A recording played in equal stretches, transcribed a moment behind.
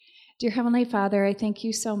Dear Heavenly Father, I thank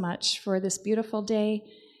you so much for this beautiful day.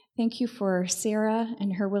 Thank you for Sarah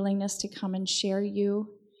and her willingness to come and share you.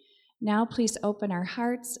 Now please open our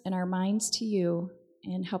hearts and our minds to you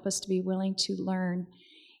and help us to be willing to learn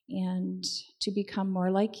and to become more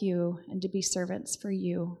like you and to be servants for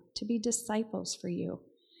you, to be disciples for you.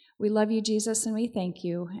 We love you, Jesus, and we thank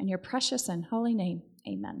you. In your precious and holy name,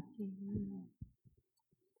 amen.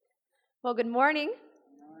 Well, good morning.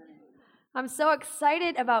 I'm so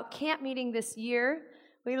excited about camp meeting this year.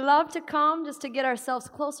 We love to come just to get ourselves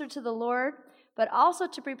closer to the Lord, but also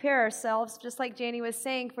to prepare ourselves, just like Janie was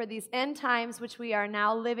saying, for these end times which we are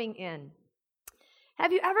now living in.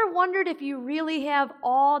 Have you ever wondered if you really have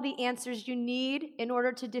all the answers you need in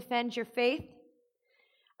order to defend your faith?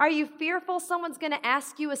 Are you fearful someone's going to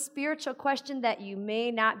ask you a spiritual question that you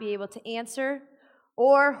may not be able to answer?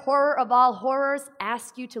 Or, horror of all horrors,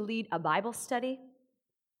 ask you to lead a Bible study?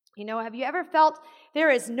 You know, have you ever felt there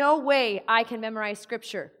is no way I can memorize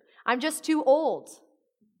Scripture? I'm just too old.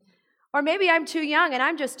 Or maybe I'm too young and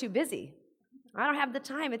I'm just too busy. I don't have the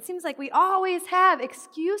time. It seems like we always have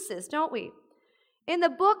excuses, don't we? In the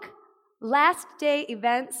book Last Day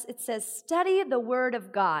Events, it says, "Study the Word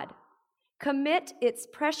of God. Commit its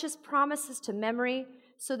precious promises to memory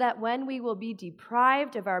so that when we will be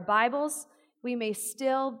deprived of our Bibles, we may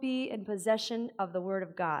still be in possession of the Word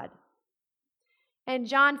of God." In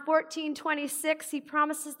John 14:26, he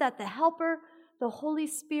promises that the Helper, the Holy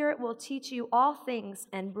Spirit, will teach you all things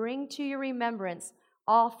and bring to your remembrance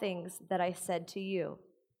all things that I said to you.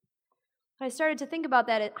 I started to think about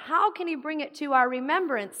that. How can he bring it to our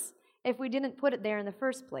remembrance if we didn't put it there in the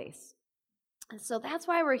first place? And so that's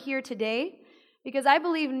why we're here today, because I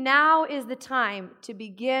believe now is the time to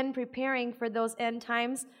begin preparing for those end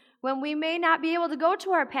times when we may not be able to go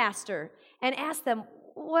to our pastor and ask them,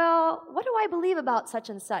 well, what do I believe about such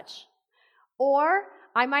and such? Or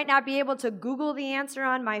I might not be able to Google the answer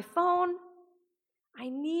on my phone. I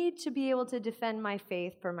need to be able to defend my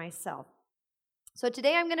faith for myself. So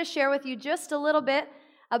today I'm going to share with you just a little bit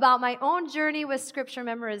about my own journey with Scripture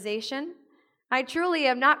memorization. I truly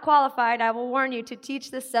am not qualified, I will warn you, to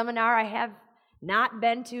teach this seminar. I have not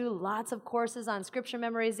been to lots of courses on Scripture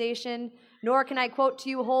memorization, nor can I quote to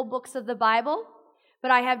you whole books of the Bible. But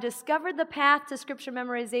I have discovered the path to Scripture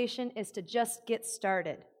memorization is to just get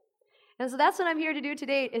started. And so that's what I'm here to do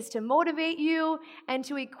today, is to motivate you and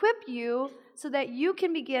to equip you so that you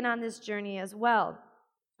can begin on this journey as well.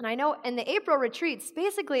 And I know in the April retreats,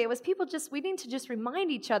 basically it was people we need to just remind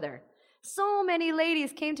each other. So many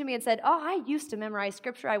ladies came to me and said, oh, I used to memorize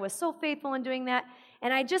Scripture. I was so faithful in doing that,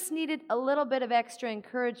 and I just needed a little bit of extra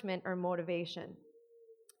encouragement or motivation.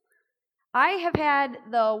 I have had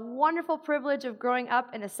the wonderful privilege of growing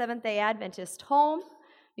up in a Seventh-day Adventist home.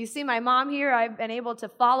 You see my mom here. I've been able to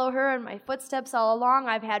follow her in my footsteps all along.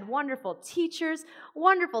 I've had wonderful teachers,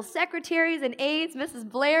 wonderful secretaries and aides. Mrs.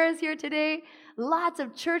 Blair is here today. Lots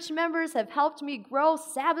of church members have helped me grow,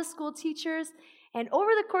 Sabbath school teachers. And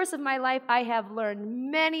over the course of my life, I have learned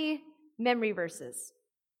many memory verses.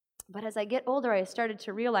 But as I get older, I started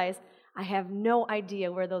to realize I have no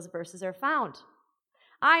idea where those verses are found.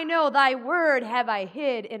 I know thy word have I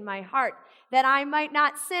hid in my heart, that I might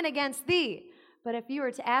not sin against thee. But if you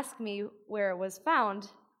were to ask me where it was found,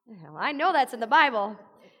 well, I know that's in the Bible.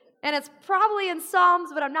 And it's probably in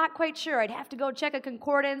Psalms, but I'm not quite sure. I'd have to go check a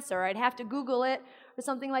concordance, or I'd have to Google it, or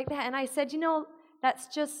something like that. And I said,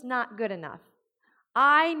 that's just not good enough.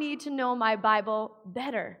 I need to know my Bible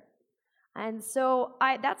better. And so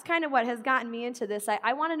that's kind of what has gotten me into this.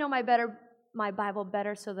 I want to know my Bible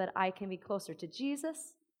better so that I can be closer to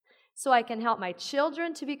Jesus, so I can help my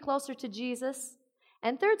children to be closer to Jesus,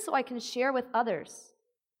 and third, so I can share with others.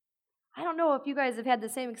 I don't know if you guys have had the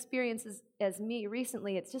same experiences as me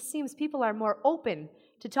recently. It just seems people are more open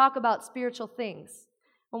to talk about spiritual things.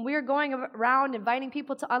 When we were going around inviting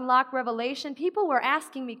people to unlock Revelation, people were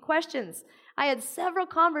asking me questions. I had several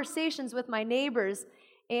conversations with my neighbors,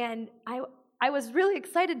 and I was really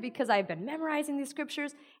excited because I've been memorizing these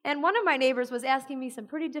scriptures, and one of my neighbors was asking me some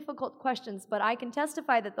pretty difficult questions, but I can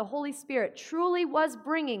testify that the Holy Spirit truly was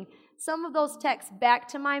bringing some of those texts back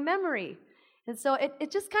to my memory. And so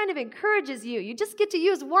it just kind of encourages you. You just get to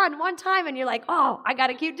use one time, and you're like, oh, I got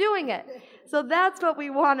to keep doing it. So that's what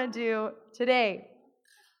we want to do today.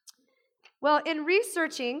 Well, in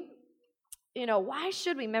researching, why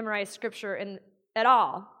should we memorize Scripture at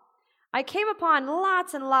all? I came upon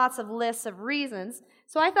lots and lots of lists of reasons,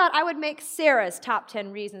 so I thought I would make Sarah's top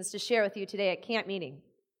 10 reasons to share with you today at camp meeting.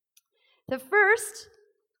 The first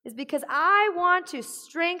is because I want to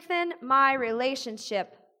strengthen my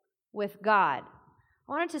relationship with God.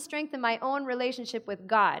 I wanted to strengthen my own relationship with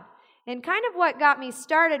God. And kind of what got me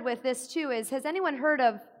started with this too is, has anyone heard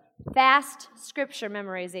of fast scripture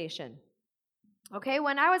memorization? Okay,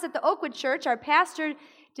 when I was at the Oakwood Church, our pastor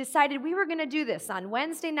decided we were going to do this on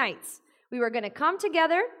Wednesday nights. We were going to come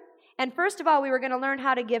together, and first of all, we were going to learn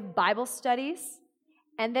how to give Bible studies,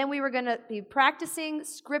 and then we were going to be practicing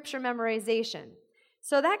scripture memorization.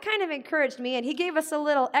 So that kind of encouraged me, and he gave us a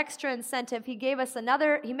little extra incentive.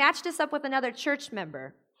 He matched us up with another church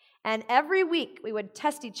member, and every week we would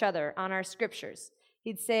test each other on our scriptures.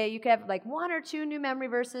 He'd say you could have like 1 or 2 new memory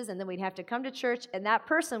verses, and then we'd have to come to church, and that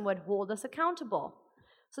person would hold us accountable.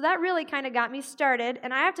 So that really kind of got me started,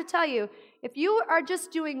 and I have to tell you, if you are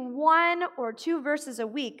just doing 1 or 2 verses a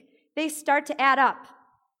week, they start to add up.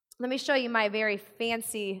 Let me show you my very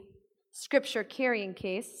fancy scripture carrying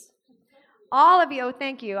case. All of you, oh,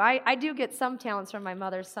 thank you. I do get some talents from my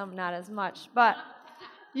mother, some not as much, but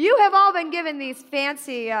you have all been given these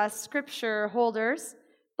fancy scripture holders.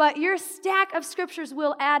 But your stack of scriptures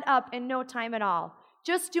will add up in no time at all.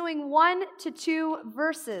 Just doing 1 to 2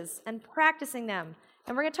 verses and practicing them.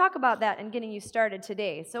 And we're going to talk about that and getting you started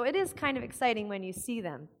today. So it is kind of exciting when you see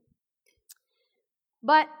them.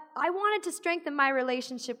 But I wanted to strengthen my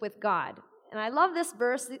relationship with God. And I love this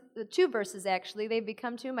verse, the 2 verses actually. They've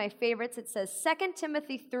become 2 of my favorites. It says 2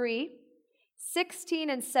 Timothy 3, 16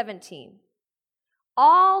 and 17.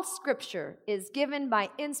 All scripture is given by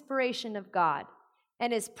inspiration of God,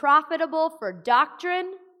 and is profitable for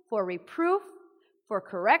doctrine, for reproof, for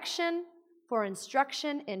correction, for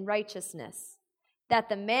instruction in righteousness, that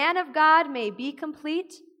the man of God may be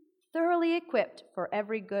complete, thoroughly equipped for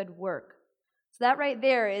every good work. So that right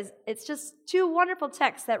there it's just 2 wonderful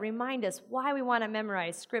texts that remind us why we want to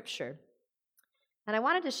memorize Scripture. And I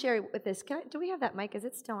wanted to share with this. Do we have that mic? Is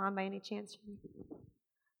it still on by any chance?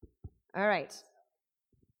 All right.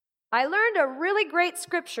 I learned a really great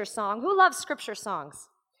scripture song. Who loves scripture songs?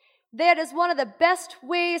 That is one of the best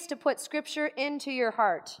ways to put scripture into your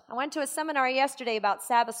heart. I went to a seminar yesterday about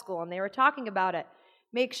Sabbath school, and they were talking about it.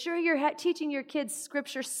 Make sure you're teaching your kids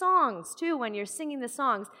scripture songs, too, when you're singing the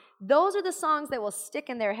songs. Those are the songs that will stick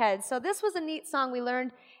in their heads. So this was a neat song we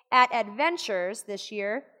learned at Adventures this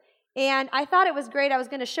year, and I thought it was great. I was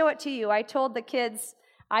going to show it to you. I told the kids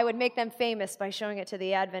I would make them famous by showing it to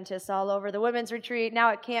the Adventists all over the women's retreat,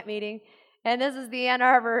 now at camp meeting. And this is the Ann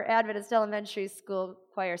Arbor Adventist Elementary School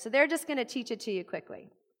Choir. So they're just going to teach it to you quickly.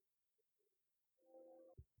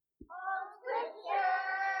 All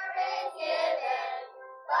scripture is given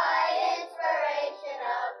by inspiration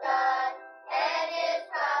of God, and is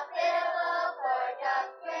profitable for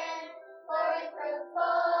doctrine, for reproof,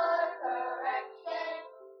 for correction,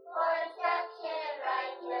 for instruction in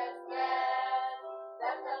righteousness,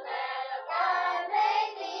 that the man of God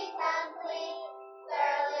may be complete,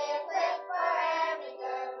 thoroughly equipped for every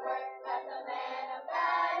good work. That the man of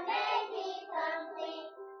God may be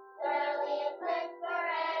complete, thoroughly equipped for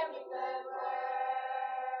every good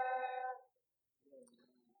work.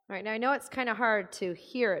 All right, now I know it's kind of hard to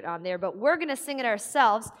hear it on there, but we're going to sing it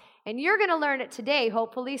ourselves, and you're going to learn it today,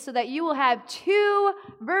 hopefully, so that you will have 2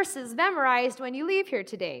 verses memorized when you leave here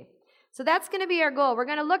today. So that's going to be our goal. We're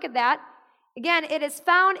going to look at that. Again, it is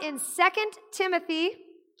found in 2 Timothy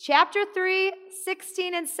chapter 3,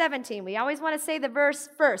 16 and 17. We always want to say the verse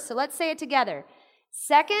first, so let's say it together.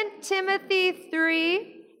 2 Timothy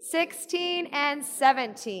 3, 16 and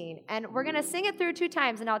 17. And we're going to sing it through 2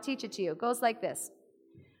 times, and I'll teach it to you. It goes like this.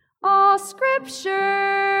 All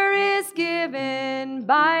scripture is given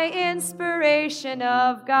by inspiration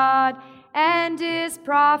of God, and is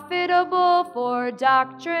profitable for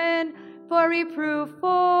doctrine, for reproof,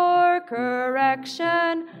 for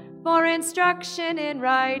correction, for instruction in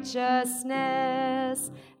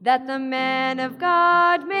righteousness, that the man of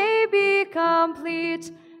God may be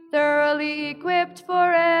complete, thoroughly equipped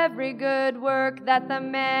for every good work, that the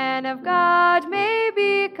man of God may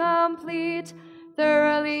be complete,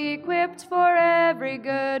 thoroughly equipped for every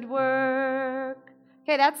good work.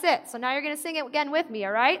 Okay, that's it. So now you're going to sing it again with me,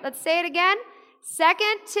 all right? Let's say it again. 2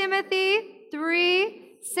 Timothy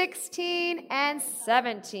 3, 16 and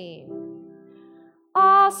 17.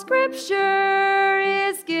 All scripture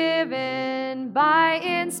is given by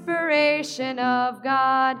inspiration of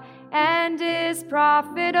God, and is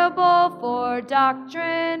profitable for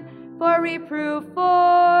doctrine, for reproof,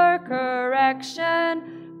 for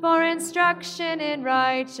correction, for instruction in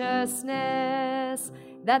righteousness,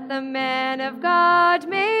 that the man of God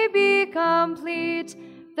may be complete,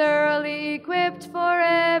 thoroughly equipped for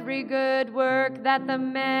every good work, that the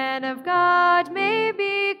man of God may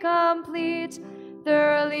be complete,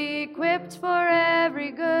 thoroughly equipped for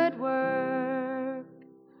every good work.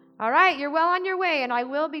 All right, you're well on your way, and I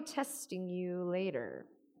will be testing you later.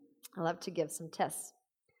 I love to give some tests.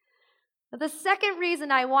 But the second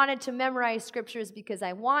reason I wanted to memorize Scripture is because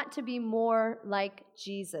I want to be more like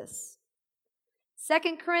Jesus.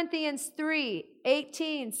 2 Corinthians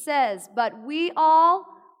 3:18 says, "But we all,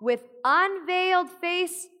 with unveiled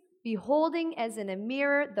face, beholding as in a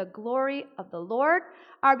mirror the glory of the Lord,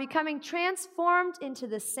 are becoming transformed into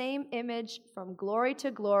the same image from glory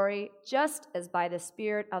to glory, just as by the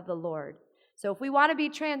Spirit of the Lord." So if we want to be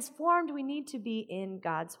transformed, we need to be in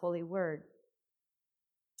God's holy word.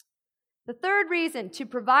 The third reason, to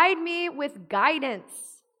provide me with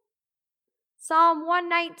guidance. Psalm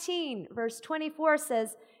 119, verse 24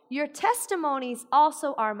 says, "Your testimonies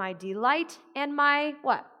also are my delight and my"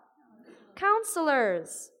 what?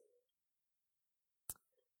 Counselors.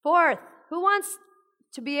 Fourth, who wants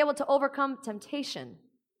to be able to overcome temptation?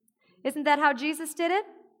 Isn't that how Jesus did it?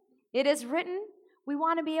 It is written, we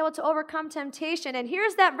want to be able to overcome temptation. And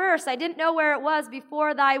here's that verse. I didn't know where it was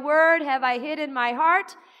before. "Thy word have I hid in my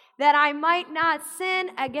heart, that I might not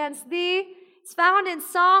sin against thee." It's found in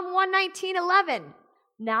Psalm 119:11.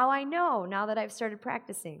 Now I know, now that I've started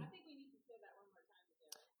practicing.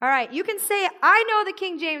 All right, you can say, I know the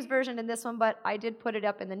King James Version in this one, but I did put it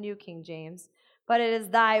up in the New King James. But it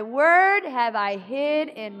is, "Thy word have I hid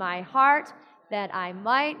in my heart, that I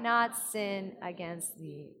might not sin against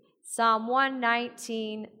thee." Psalm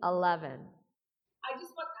 119:11. I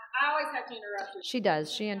always have to interrupt you. She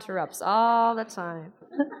does. She interrupts all the time.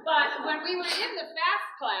 But when we were in the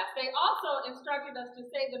fast class, they also instructed us to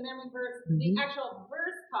say the memory verse, the actual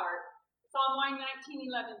verse part, Psalm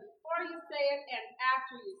 119:11, before you say it and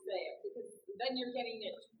after you say it, because then you're getting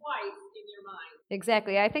it twice in your mind.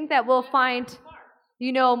 Exactly. I think that we'll find,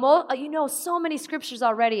 so many scriptures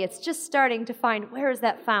already. It's just starting to find where is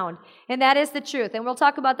that found. And that is the truth. And we'll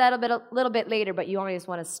talk about that a little bit later, but you always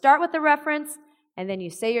want to start with the reference, and then you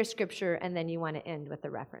say your scripture, and then you want to end with the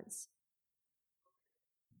reference.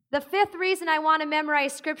 The fifth reason I want to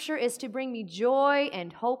memorize Scripture is to bring me joy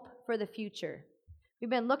and hope for the future. We've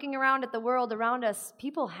been looking around at the world around us.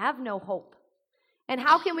 People have no hope. And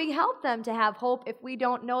how can we help them to have hope if we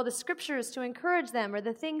don't know the Scriptures to encourage them or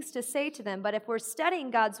the things to say to them? But if we're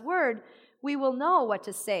studying God's Word, we will know what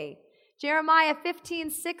to say. Jeremiah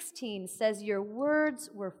 15:16 says, "Your words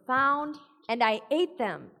were found, and I ate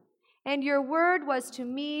them. And your word was to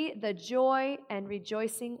me the joy and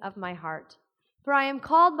rejoicing of my heart. For I am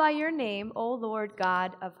called by your name, O Lord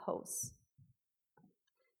God of hosts."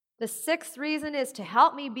 The sixth reason is to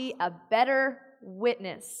help me be a better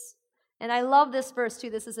witness. And I love this verse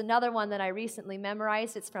too. This is another one that I recently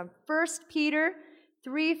memorized. It's from 1 Peter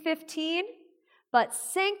 3:15. "But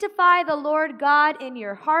sanctify the Lord God in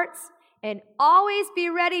your hearts, and always be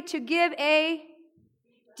ready to give a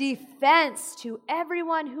defense to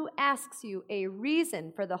everyone who asks you a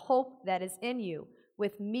reason for the hope that is in you,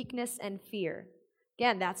 with meekness and fear."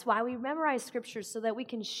 Again, that's why we memorize scriptures, so that we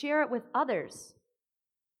can share it with others.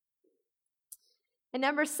 And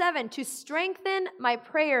number 7, to strengthen my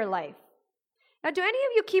prayer life. Now, do any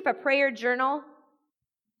of you keep a prayer journal?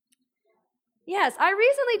 Yes, I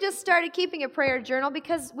recently just started keeping a prayer journal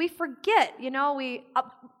because we forget,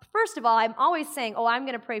 first of all, I'm always saying, I'm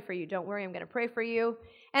going to pray for you. Don't worry, I'm going to pray for you.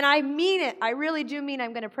 And I mean it. I really do mean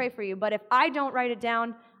I'm going to pray for you. But if I don't write it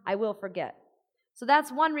down, I will forget. So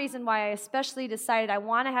that's one reason why I especially decided I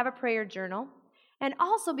want to have a prayer journal. And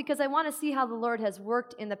also because I want to see how the Lord has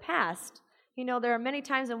worked in the past. There are many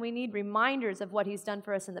times when we need reminders of what He's done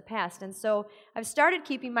for us in the past. And so I've started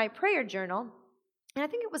keeping my prayer journal. And I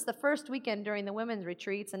think it was the first weekend during the women's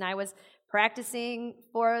retreats, and I was practicing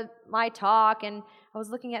for my talk, and I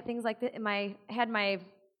was looking at things like that, and I had my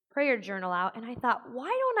prayer journal out, and I thought, why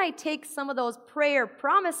don't I take some of those prayer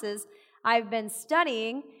promises I've been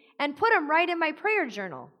studying and put them right in my prayer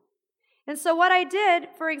journal? And so what I did,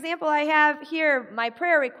 for example, I have here, my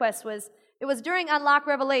prayer request it was during Unlock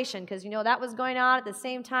Revelation, because, that was going on at the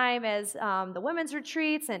same time as the women's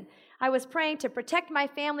retreats, and I was praying to protect my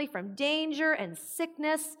family from danger and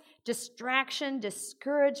sickness, distraction,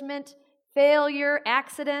 discouragement, failure,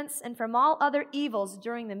 accidents, and from all other evils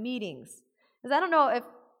during the meetings. Because I don't know if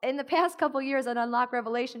in the past couple years at Unlock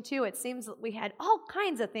Revelation 2, it seems that we had all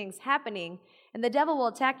kinds of things happening, and the devil will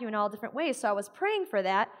attack you in all different ways. So I was praying for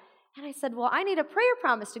that, and I said, I need a prayer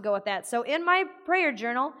promise to go with that. So in my prayer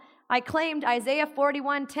journal, I claimed Isaiah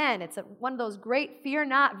 41:10. It's one of those great fear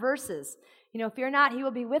not verses. Fear not, He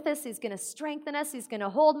will be with us. He's going to strengthen us. He's going to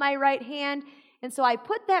hold my right hand. And so I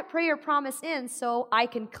put that prayer promise in so I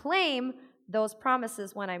can claim those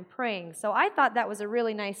promises when I'm praying. So I thought that was a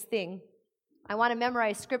really nice thing. I want to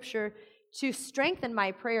memorize Scripture to strengthen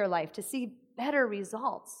my prayer life, to see better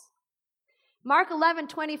results. Mark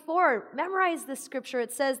 11:24, memorize this scripture.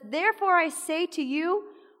 It says, "Therefore I say to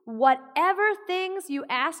you, whatever things you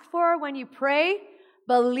ask for when you pray,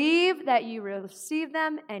 believe that you receive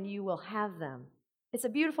them and you will have them." It's a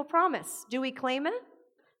beautiful promise. Do we claim it?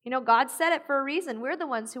 You know, God said it for a reason. We're the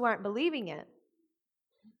ones who aren't believing it.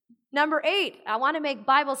 Number 8, I want to make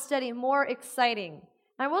Bible study more exciting.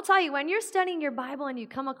 I will tell you, when you're studying your Bible and you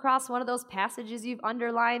come across one of those passages you've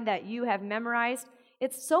underlined that you have memorized,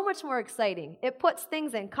 it's so much more exciting. It puts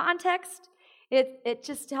things in context. It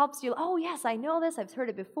just helps you, oh, yes, I know this. I've heard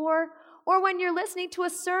it before. Or when you're listening to a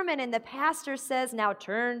sermon and the pastor says, now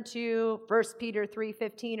turn to 1 Peter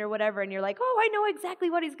 3:15 or whatever, and you're like, oh, I know exactly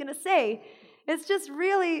what he's going to say. It's just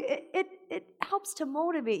really, it helps to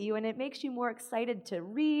motivate you, and it makes you more excited to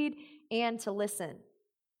read and to listen.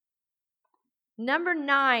 Number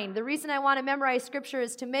 9, the reason I want to memorize Scripture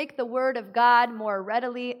is to make the Word of God more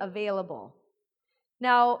readily available.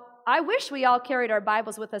 Now, I wish we all carried our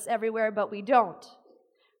Bibles with us everywhere, but we don't,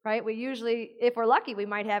 right? We usually, if we're lucky, we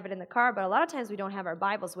might have it in the car, but a lot of times we don't have our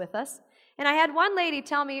Bibles with us. And I had one lady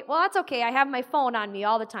tell me, well, that's okay, I have my phone on me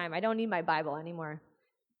all the time. I don't need my Bible anymore.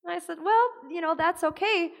 And I said, well, you know, that's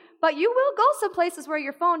okay, but you will go some places where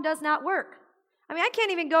your phone does not work. I mean, I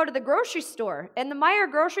can't even go to the grocery store. In the Meijer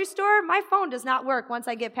grocery store, my phone does not work once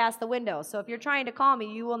I get past the window. So if you're trying to call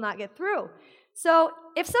me, you will not get through. So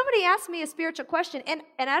if somebody asks me a spiritual question, and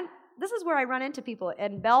this is where I run into people.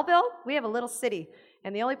 In Belleville, we have a little city,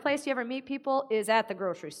 and the only place you ever meet people is at the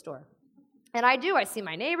grocery store. And I see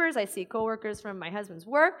my neighbors, I see coworkers from my husband's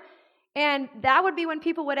work, and that would be when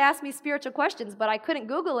people would ask me spiritual questions, but I couldn't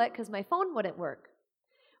Google it because my phone wouldn't work.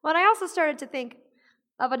 Well, I also started to think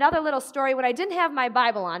of another little story when I didn't have my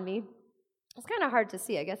Bible on me. It's kind of hard to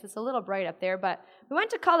see. I guess it's a little bright up there, but we went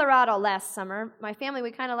to Colorado last summer. My family,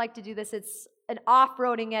 we kind of like to do this. It's an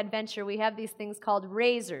off-roading adventure. We have these things called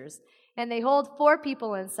razors, and they hold 4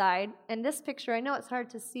 people inside. And this picture, I know it's hard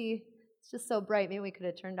to see. It's just so bright. Maybe we could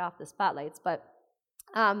have turned off the spotlights, but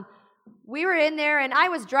we were in there, and I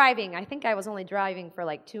was driving. I think I was only driving for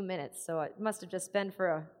like 2 minutes, so it must have just been for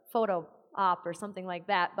a photo op or something like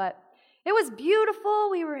that. But it was beautiful.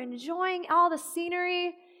 We were enjoying all the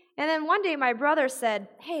scenery. And then one day my brother said,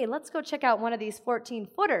 hey, let's go check out one of these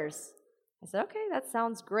 14-footers. I said, okay, that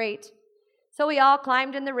sounds great. So we all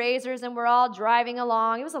climbed in the razors, and we're all driving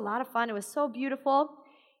along. It was a lot of fun. It was so beautiful.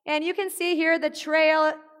 And you can see here the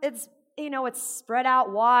trail. It's spread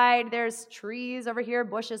out wide. There's trees over here,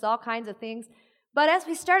 bushes, all kinds of things. But as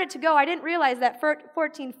we started to go, I didn't realize that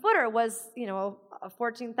 14-footer was, a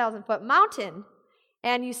 14,000-foot mountain.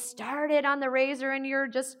 And you started on the razor, and you're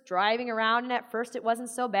just driving around, and at first it wasn't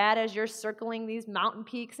so bad as you're circling these mountain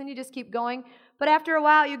peaks, and you just keep going. But after a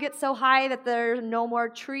while, you get so high that there's no more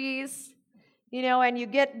trees, and you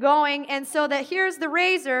get going, and so that here's the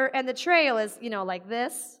razor, and the trail is, like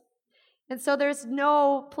this. And so there's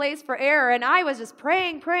no place for error, and I was just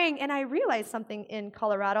praying, and I realized something in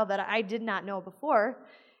Colorado that I did not know before,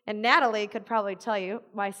 and Natalie could probably tell you,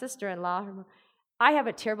 my sister-in-law, I have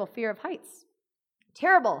a terrible fear of heights.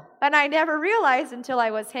 Terrible. And I never realized until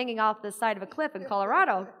I was hanging off the side of a cliff in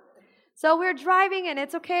Colorado. So we're driving, and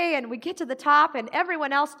it's okay, and we get to the top, and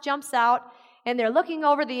everyone else jumps out, and they're looking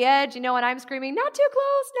over the edge, and I'm screaming, not too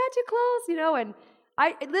close, and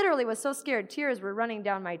I literally was so scared. Tears were running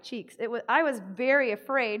down my cheeks. I was very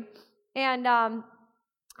afraid, and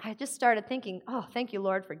I just started thinking, oh, thank you,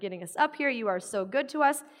 Lord, for getting us up here. You are so good to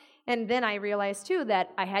us. And then I realized, too,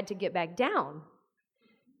 that I had to get back down.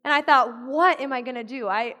 And I thought, what am I going to do?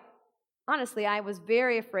 Honestly, I was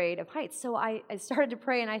very afraid of heights. So I started to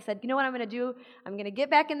pray, and I said, you know what I'm going to do? I'm going to get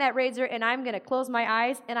back in that razor, and I'm going to close my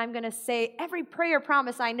eyes, and I'm going to say every prayer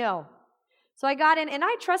promise I know. So I got in, and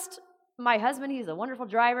I trust my husband. He's a wonderful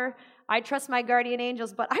driver. I trust my guardian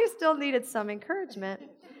angels, but I still needed some encouragement.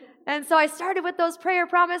 And so I started with those prayer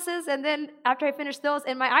promises, and then after I finished those,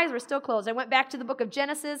 and my eyes were still closed, I went back to the book of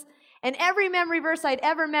Genesis. And every memory verse I'd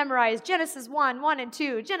ever memorized, Genesis 1, 1 and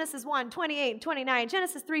 2, Genesis 1, 28 and 29,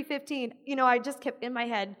 Genesis 3:15, I just kept in my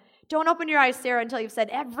head, don't open your eyes, Sarah, until you've said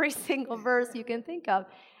every single verse you can think of.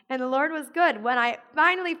 And the Lord was good. When I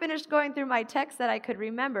finally finished going through my text that I could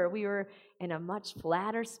remember, we were in a much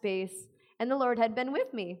flatter space, and the Lord had been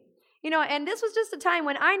with me. And this was just a time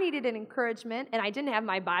when I needed an encouragement, and I didn't have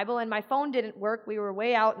my Bible, and my phone didn't work. We were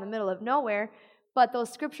way out in the middle of nowhere. But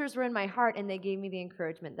those scriptures were in my heart, and they gave me the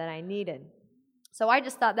encouragement that I needed. So I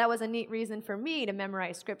just thought that was a neat reason for me to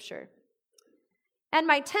memorize Scripture. And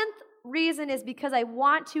my 10th reason is because I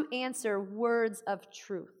want to answer words of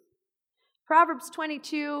truth. Proverbs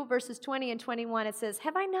 22, verses 20 and 21, it says,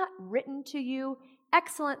 have I not written to you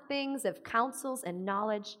excellent things of counsels and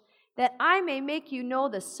knowledge, that I may make you know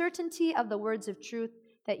the certainty of the words of truth,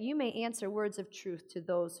 that you may answer words of truth to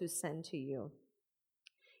those who send to you.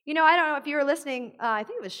 You know, I don't know if you were listening, I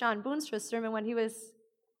think it was Sean Boonstra's sermon when he was,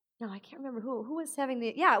 no, I can't remember who was having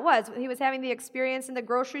the, yeah, it was. He was having the experience in the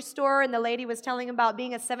grocery store, and the lady was telling him about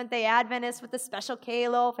being a Seventh-day Adventist with the special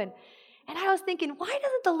K-loaf, and I was thinking, why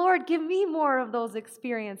doesn't the Lord give me more of those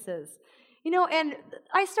experiences? You know, and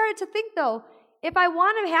I started to think, though, if I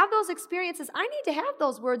want to have those experiences, I need to have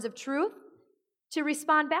those words of truth to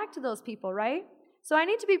respond back to those people, right? So I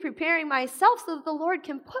need to be preparing myself so that the Lord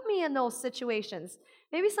can put me in those situations.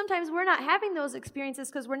 Maybe sometimes we're not having those experiences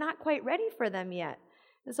because we're not quite ready for them yet.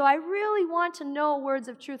 And so I really want to know words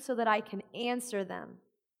of truth so that I can answer them.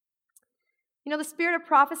 You know, the Spirit of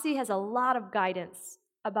Prophecy has a lot of guidance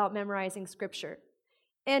about memorizing Scripture.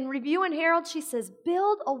 In Review and Herald, she says,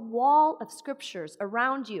 build a wall of Scriptures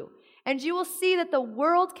around you, and you will see that the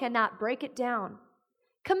world cannot break it down.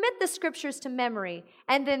 Commit the Scriptures to memory,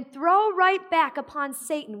 and then throw right back upon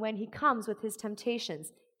Satan when he comes with his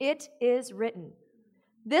temptations. It is written.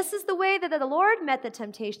 This is the way that the Lord met the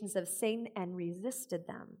temptations of Satan and resisted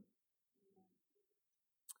them.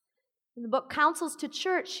 In the book Counsels to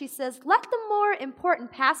Church, she says, let the more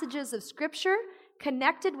important passages of Scripture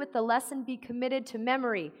connected with the lesson be committed to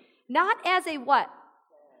memory, not as a what?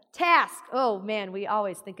 Task. Oh man, we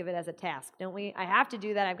always think of it as a task, don't we? I have to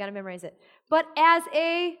do that, I've got to memorize it. But as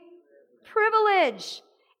a privilege.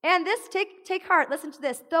 And this, take heart, listen to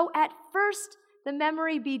this. Though at first the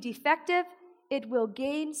memory be defective, it will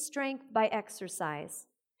gain strength by exercise,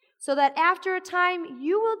 so that after a time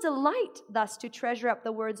you will delight thus to treasure up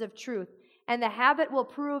the words of truth, and the habit will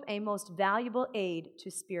prove a most valuable aid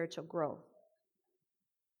to spiritual growth.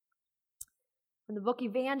 In the book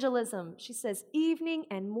Evangelism, she says, evening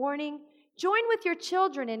and morning, join with your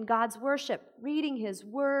children in God's worship, reading His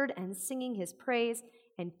word and singing His praise,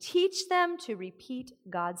 and teach them to repeat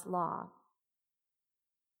God's law.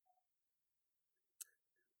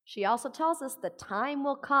 She also tells us the time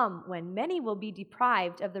will come when many will be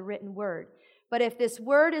deprived of the written word. But if this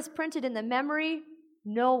word is printed in the memory,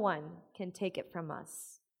 no one can take it from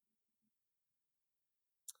us.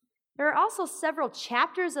 There are also several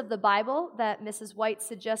chapters of the Bible that Mrs. White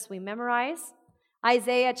suggests we memorize.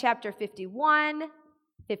 Isaiah chapter 51,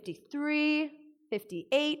 53,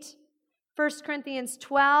 58, 1 Corinthians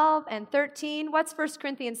 12 and 13. What's 1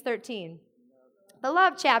 Corinthians 13? The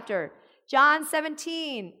love chapter. John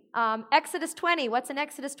 17, Exodus 20. What's in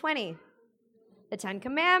Exodus 20? The Ten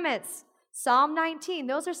Commandments. Psalm 19.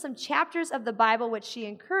 Those are some chapters of the Bible which she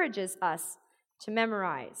encourages us to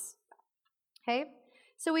memorize. Okay?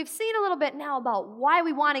 So we've seen a little bit now about why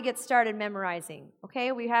we want to get started memorizing.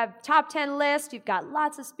 Okay? We have top 10 list. You've got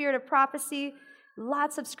lots of Spirit of Prophecy,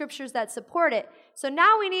 lots of scriptures that support it. So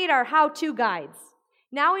now we need our how-to guides.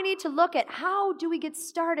 Now we need to look at how do we get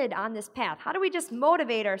started on this path? How do we just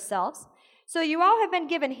motivate ourselves? So you all have been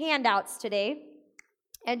given handouts today,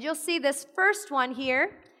 and you'll see this first one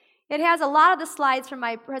here. It has a lot of the slides from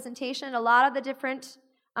my presentation. A lot of the different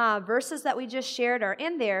verses that we just shared are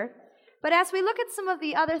in there. But as we look at some of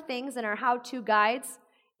the other things in our how-to guides,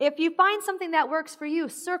 if you find something that works for you,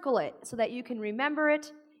 circle it so that you can remember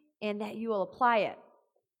it and that you will apply it.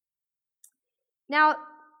 Now,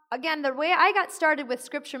 again, the way I got started with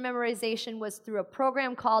scripture memorization was through a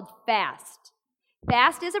program called FAST.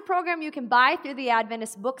 FAST is a program you can buy through the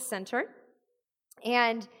Adventist Book Center,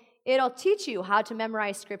 and it'll teach you how to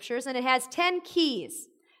memorize scriptures, and it has 10 keys.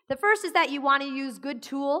 The first is that you want to use good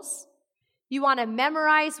tools. You want to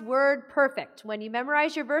memorize word perfect. When you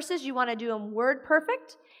memorize your verses, you want to do them word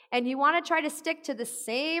perfect, and you want to try to stick to the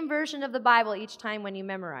same version of the Bible each time when you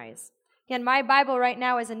memorize. Again, my Bible right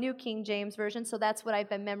now is a New King James Version, so that's what I've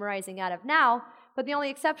been memorizing out of now, but the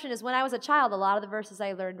only exception is when I was a child, a lot of the verses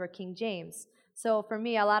I learned were King James. So for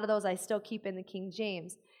me, a lot of those I still keep in the King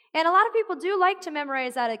James. And a lot of people do like to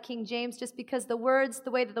memorize out of King James just because the words, the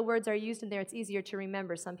way that the words are used in there, it's easier to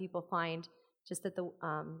remember. Some people find just that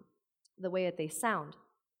the way that they sound.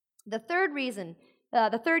 The third reason,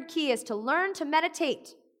 the third key is to learn to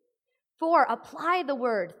meditate. 4, apply the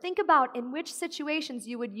word. Think about in which situations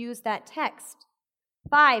you would use that text.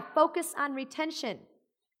 5, focus on retention.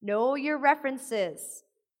 Know your references.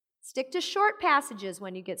 Stick to short passages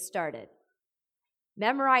when you get started.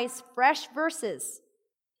 Memorize fresh verses.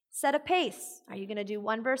 Set a pace. Are you going to do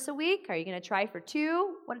 1 verse a week? Are you going to try for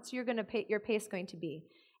 2? What's your pace going to be?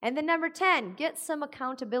 And then number 10, get some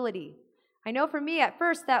accountability. I know for me at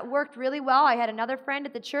first that worked really well. I had another friend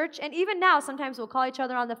at the church, and even now sometimes we'll call each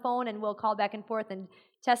other on the phone and we'll call back and forth and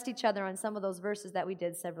test each other on some of those verses that we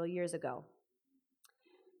did several years ago.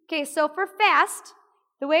 Okay, so for FAST,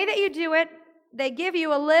 the way that you do it, they give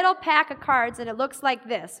you a little pack of cards, and it looks like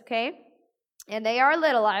this, okay? And they are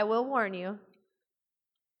little, I will warn you.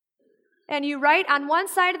 And you write on one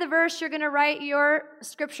side of the verse, you're going to write your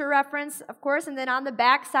scripture reference, of course, and then on the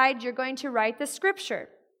back side, you're going to write the scripture.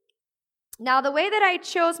 Now, the way that I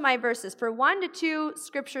chose my verses, for 1 to 2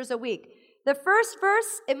 scriptures a week, the first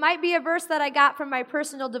verse, it might be a verse that I got from my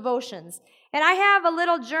personal devotions. And I have a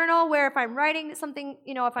little journal where if I'm writing something,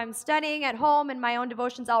 if I'm studying at home in my own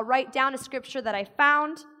devotions, I'll write down a scripture that I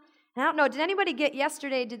found. And I don't know, did anybody get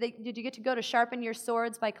yesterday, did you get to go to Sharpen Your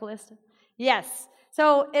Swords by Callista? Yes.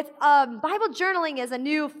 So it's Bible journaling is a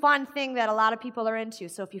new fun thing that a lot of people are into.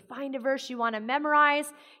 So if you find a verse you want to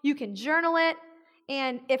memorize, you can journal it.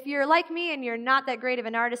 And if you're like me and you're not that great of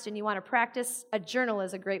an artist and you want to practice, a journal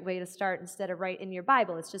is a great way to start instead of write in your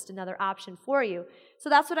Bible. It's just another option for you. So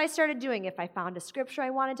that's what I started doing. If I found a scripture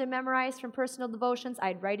I wanted to memorize from personal devotions,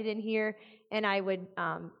 I'd write it in here and I would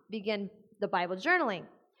begin the Bible journaling.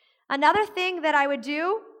 Another thing that I would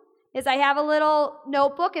do is I have a little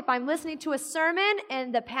notebook. If I'm listening to a sermon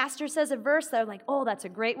and the pastor says a verse that I'm like, oh, that's a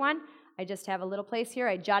great one, I just have a little place here.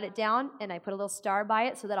 I jot it down, and I put a little star by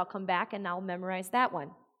it so that I'll come back and I'll memorize that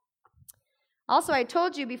one. Also, I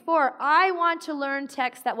told you before, I want to learn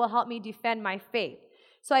texts that will help me defend my faith.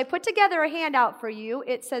 So I put together a handout for you.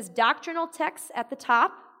 It says doctrinal texts at the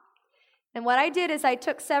top. And what I did is I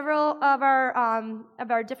took several of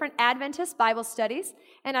our different Adventist Bible studies,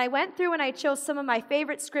 and I went through and I chose some of my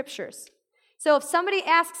favorite scriptures. So if somebody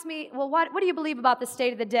asks me, well, what do you believe about the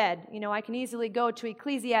state of the dead? I can easily go to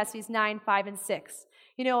Ecclesiastes 9, 5, and 6.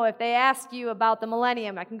 If they ask you about the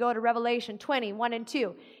millennium, I can go to Revelation 20, 1 and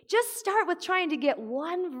 2. Just start with trying to get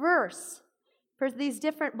one verse for these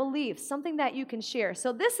different beliefs, something that you can share.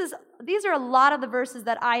 So these are a lot of the verses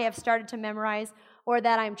that I have started to memorize or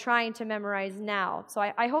that I'm trying to memorize now. So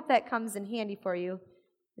I hope that comes in handy for you.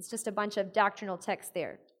 It's just a bunch of doctrinal texts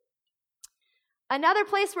there. Another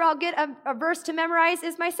place where I'll get a verse to memorize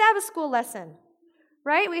is my Sabbath school lesson,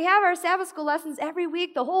 right? We have our Sabbath school lessons every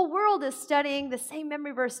week. The whole world is studying the same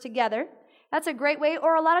memory verse together. That's a great way.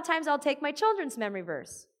 Or a lot of times I'll take my children's memory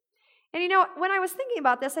verse. And when I was thinking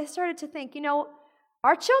about this, I started to think,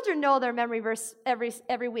 our children know their memory verse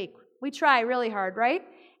every week. We try really hard, right?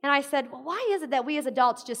 And I said, well, why is it that we as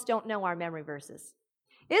adults just don't know our memory verses?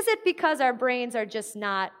 Is it because our brains are just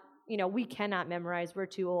not, we cannot memorize, we're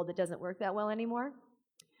too old, it doesn't work that well anymore?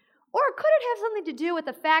 Or could it have something to do with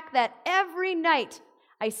the fact that every night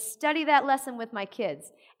I study that lesson with my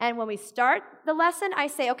kids, and when we start the lesson, I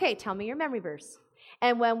say, okay, tell me your memory verse.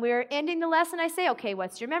 And when we're ending the lesson, I say, okay,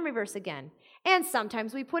 what's your memory verse again? And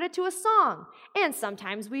sometimes we put it to a song, and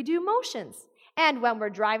sometimes we do motions. And when we're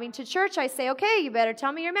driving to church, I say, okay, you better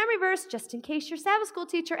tell me your memory verse, just in case your Sabbath school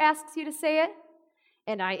teacher asks you to say it.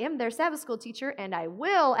 And I am their Sabbath school teacher, and I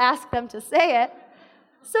will ask them to say it.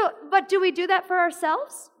 But do we do that for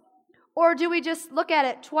ourselves? Or do we just look at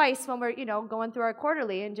it twice when we're, going through our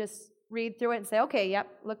quarterly and just read through it and say, okay, yep,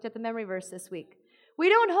 looked at the memory verse this week. We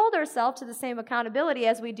don't hold ourselves to the same accountability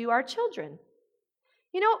as we do our children.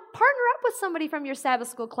 Partner up with somebody from your Sabbath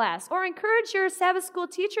school class, or encourage your Sabbath school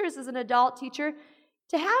teachers as an adult teacher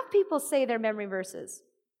to have people say their memory verses.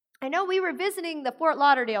 I know we were visiting the Fort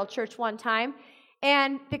Lauderdale church one time,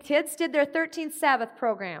 and the kids did their 13th Sabbath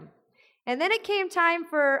program. And then it came time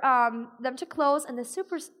for them to close, and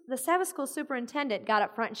the Sabbath school superintendent got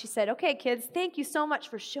up front and she said, okay, kids, thank you so much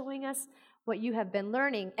for showing us what you have been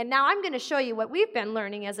learning. And now I'm going to show you what we've been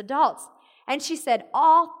learning as adults. And she said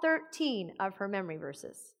all 13 of her memory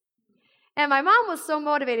verses. And my mom was so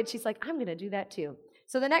motivated, she's like, I'm going to do that too.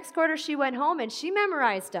 So the next quarter she went home and she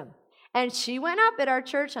memorized them. And she went up at our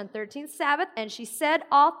church on 13th Sabbath and she said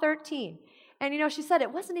all 13. And she said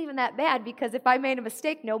it wasn't even that bad because if I made a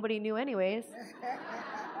mistake, nobody knew anyways.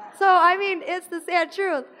 So, it's the sad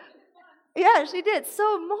truth. Yeah, she did.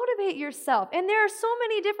 So motivate yourself. And there are so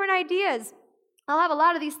many different ideas. I'll have a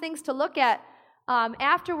lot of these things to look at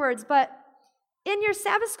afterwards. But in your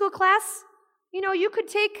Sabbath school class, you could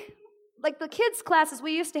take, like the kids' classes,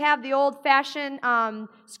 we used to have the old-fashioned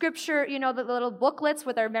scripture, the little booklets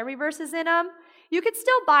with our memory verses in them. You could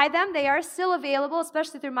still buy them. They are still available,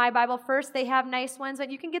 especially through My Bible First. They have nice ones,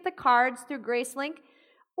 but you can get the cards through GraceLink,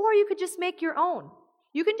 or you could just make your own.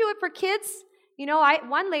 You can do it for kids.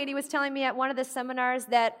 One lady was telling me at one of the seminars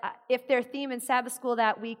that if their theme in Sabbath school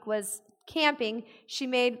that week was camping, she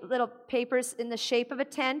made little papers in the shape of a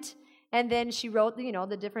tent, and then she wrote,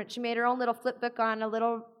 she made her own little flip book on a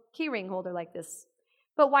little key ring holder like this.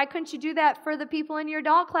 But why couldn't you do that for the people in your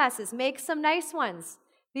adult classes? Make some nice ones.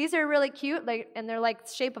 These are really cute, and they're like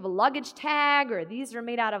the shape of a luggage tag, or these are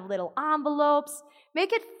made out of little envelopes.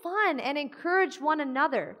 Make it fun and encourage one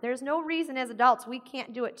another. There's no reason as adults we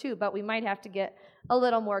can't do it too, but we might have to get a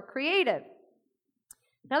little more creative.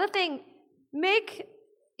 Another thing,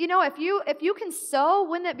 if you can sew,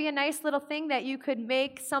 wouldn't it be a nice little thing that you could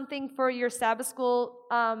make something for your Sabbath school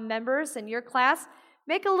members in your class?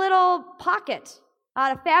 Make a little pocket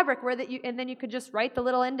out of fabric and then you could just write the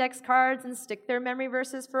little index cards and stick their memory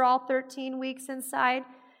verses for all 13 weeks inside.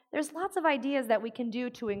 There's lots of ideas that we can do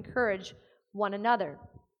to encourage one another.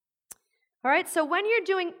 All right, so when you're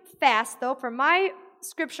doing fast, though, for my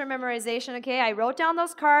scripture memorization, okay, I wrote down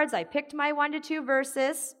those cards, I picked my 1 to 2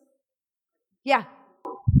 verses. Yeah.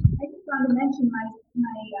 I just wanted to mention my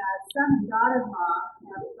son and daughter-in-law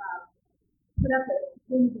have put up a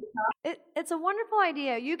thing to talk. It's a wonderful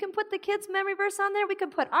idea. You can put the kids' memory verse on there. We can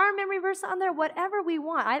put our memory verse on there, whatever we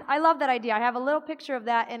want. I love that idea. I have a little picture of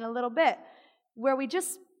that in a little bit where we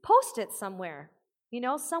just post it somewhere,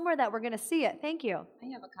 somewhere that we're going to see it. Thank you. I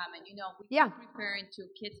have a comment. We Yeah. keep referring to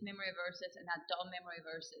kids' memory verses and adult memory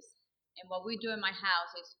verses. And what we do in my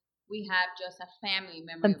house is we have just a family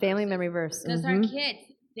memory verse. Because our kids,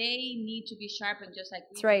 they need to be sharpened just like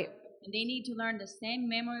we That's right. do. And they need to learn the same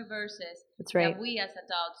memory verses That's right. that we as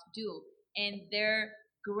adults do. And they're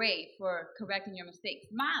great for correcting your mistakes.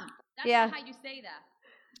 Mom, that's Yeah. not how you say that.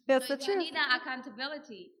 That's So the you truth. need that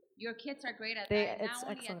accountability. Your kids are great at that. It's Not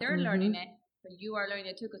only excellent. that they're learning it, but you are learning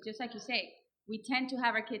it too. Because just like you say, we tend to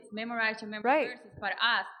have our kids memorize your memory Right. verses, but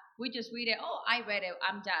us, we just read it. Oh, I read it.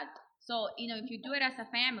 I'm done. So, if you do it as a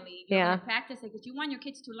family, you're going to practice it because you want your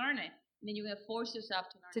kids to learn it. And then you're going to force yourself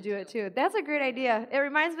to learn To do it too. That's a great idea. It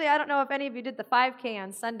reminds me, I don't know if any of you did the 5K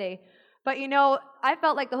on Sunday, but I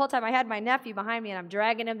felt like the whole time I had my nephew behind me and I'm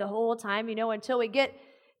dragging him the whole time, until we get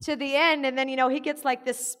to the end, and then, he gets like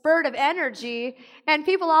this spurt of energy, and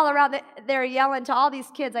people all around they're yelling to all these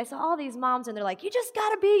kids. I saw all these moms, and they're like, you just got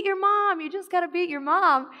to beat your mom. You just got to beat your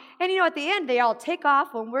mom. And, at the end, they all take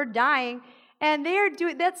off when we're dying, and they're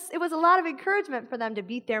doing, it was a lot of encouragement for them to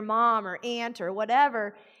beat their mom or aunt or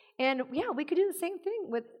whatever. And yeah, we could do the same thing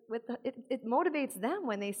with it motivates them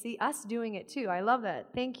when they see us doing it too. I love that.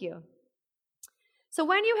 Thank you. So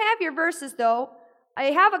when you have your verses, though, I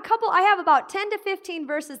have about 10 to 15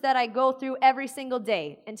 verses that I go through every single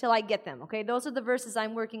day until I get them, okay? Those are the verses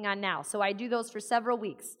I'm working on now. So I do those for several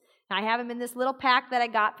weeks. I have them in this little pack that I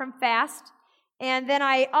got from Fast. And then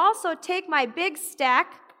I also take my big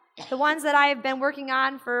stack, the ones that I've been working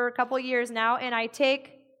on for a couple years now, and I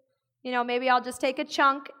take, maybe I'll just take a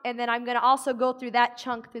chunk, and then I'm going to also go through that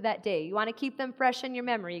chunk through that day. You want to keep them fresh in your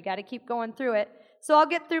memory. You got to keep going through it. So I'll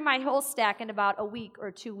get through my whole stack in about a week or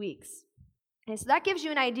 2 weeks. And so that gives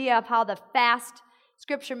you an idea of how the Fast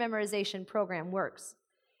scripture memorization program works.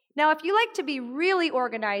 Now, if you like to be really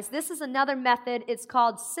organized, this is another method. It's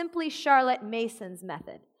called Simply Charlotte Mason's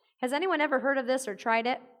method. Has anyone ever heard of this or tried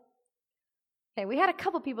it? Okay, we had a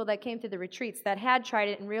couple people that came through the retreats that had tried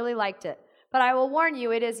it and really liked it. But I will warn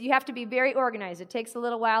you, you have to be very organized. It takes a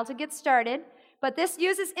little while to get started. But this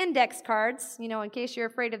uses index cards, in case you're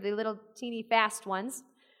afraid of the little teeny fast ones.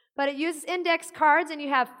 But it uses index cards, and you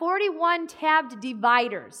have 41 tabbed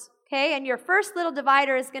dividers, okay? And your first little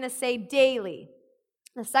divider is going to say daily.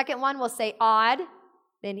 The second one will say odd,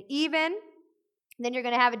 then even. Then you're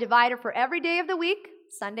going to have a divider for every day of the week,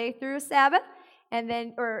 Sunday through Sabbath. And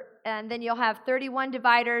then you'll have 31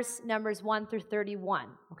 dividers, numbers 1 through 31,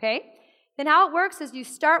 okay? Then how it works is you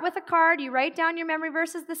start with a card, you write down your memory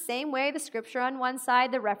verses the same way, the scripture on one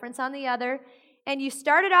side, the reference on the other, and you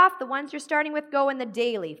start it off, the ones you're starting with go in the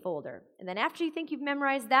daily folder. And then after you think you've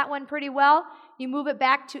memorized that one pretty well, you move it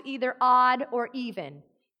back to either odd or even.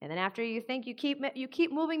 And then after you think you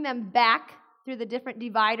keep moving them back through the different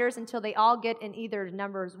dividers until they all get in either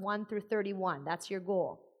numbers 1 through 31. That's your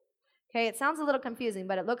goal. Okay, it sounds a little confusing,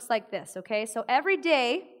 but it looks like this, okay? So every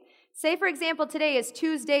day, say for example today is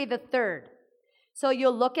Tuesday the 3rd. So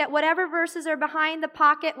you'll look at whatever verses are behind the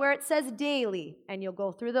pocket where it says daily, and you'll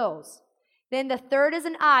go through those. Then the 3rd is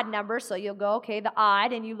an odd number, so you'll go, okay, the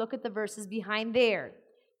odd, and you look at the verses behind there.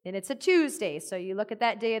 Then it's a Tuesday, so you look at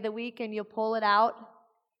that day of the week and you'll pull it out.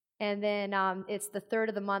 And then it's the 3rd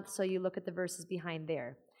of the month, so you look at the verses behind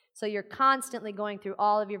there. So you're constantly going through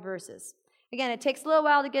all of your verses. Again, it takes a little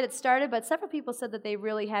while to get it started, but several people said that they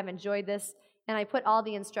really have enjoyed this, and I put all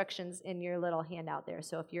the instructions in your little handout there.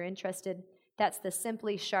 So if you're interested, that's the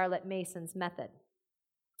Simply Charlotte Mason's method.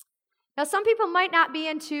 Now, some people might not be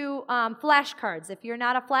into flashcards. If you're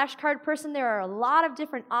not a flashcard person, there are a lot of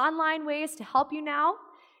different online ways to help you now.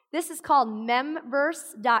 This is called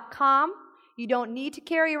memverse.com. You don't need to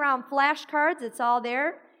carry around flashcards. It's all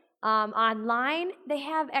there. Online, they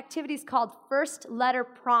have activities called first letter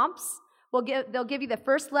prompts. They'll give you the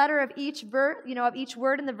first letter of each of each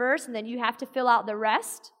word in the verse, and then you have to fill out the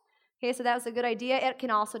rest. Okay, so that was a good idea. It can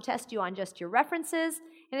also test you on just your references,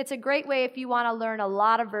 and it's a great way if you want to learn a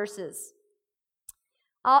lot of verses.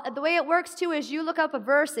 The way it works, too, is you look up a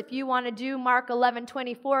verse. If you want to do Mark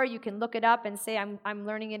 11:24, you can look it up and say, I'm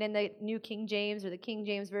learning it in the New King James or the King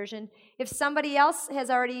James Version. If somebody else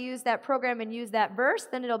has already used that program and used that verse,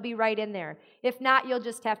 then it'll be right in there. If not, you'll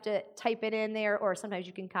just have to type it in there, or sometimes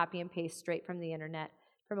you can copy and paste straight from the internet,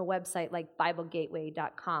 from a website like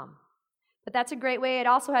BibleGateway.com. But that's a great way. It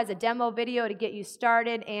also has a demo video to get you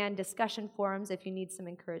started and discussion forums if you need some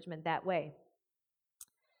encouragement that way.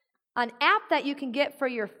 An app that you can get for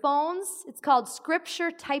your phones, it's called Scripture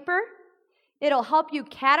Typer. It'll help you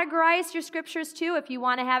categorize your scriptures too if you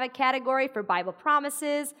want to have a category for Bible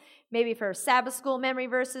promises, maybe for Sabbath school memory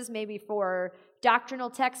verses, maybe for doctrinal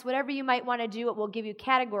texts, whatever you might want to do, it will give you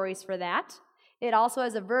categories for that. It also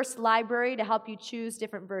has a verse library to help you choose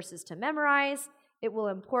different verses to memorize. It will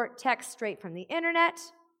import text straight from the internet.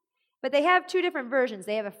 But they have two different versions.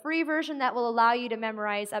 They have a free version that will allow you to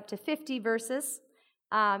memorize up to 50 verses.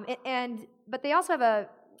 But they also have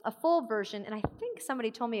a full version, and I think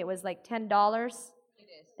somebody told me it was like $10. It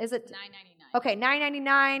is. Is it $9.99. Okay,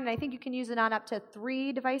 $9.99, and I think you can use it on up to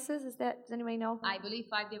 3 devices. Does anybody know? I believe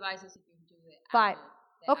 5 devices if you do it. 5.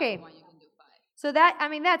 Okay. One, you can do 5. So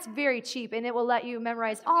that's very cheap, and it will let you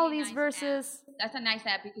memorize all really these nice verses. App. That's a nice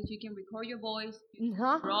app because you can record your voice, you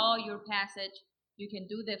Uh-huh. can draw your passage, you can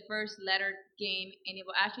do the first letter game, and it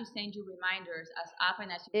will actually send you reminders as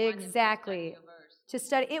often as you want Exactly. to study your verse. To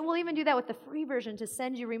study. It will even do that with the free version to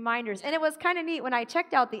send you reminders. And it was kind of neat. When I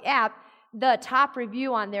checked out the app, the top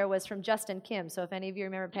review on there was from Justin Kim. So if any of you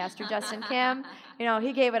remember Pastor Justin Kim,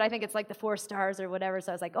 he gave it, I think it's like the 4 stars or whatever.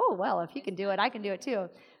 So I was like, oh, well, if he can do it, I can do it too.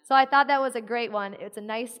 So I thought that was a great one. It's a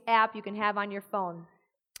nice app you can have on your phone.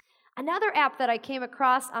 Another app that I came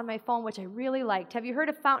across on my phone, which I really liked. Have you heard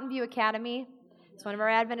of Fountain View Academy? It's one of our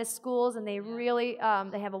Adventist schools, and they really,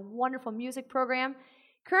 they have a wonderful music program.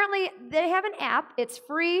 Currently, they have an app. It's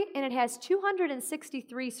free, and it has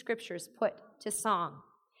 263 scriptures put to song.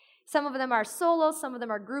 Some of them are solos, some of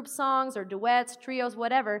them are group songs or duets, trios,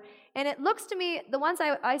 whatever. And it looks to me, the ones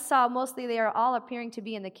I saw, mostly they are all appearing to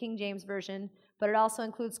be in the King James Version, but it also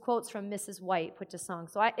includes quotes from Mrs. White put to song.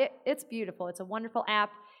 So it's beautiful. It's a wonderful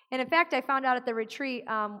app. And in fact, I found out at the retreat,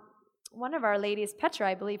 one of our ladies, Petra,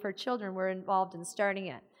 I believe her children were involved in starting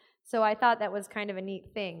it. So I thought that was kind of a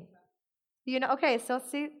neat thing. Okay, so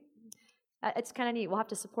see, it's kind of neat. We'll have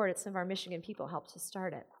to support it. Some of our Michigan people helped to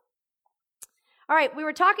start it. All right, we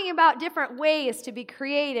were talking about different ways to be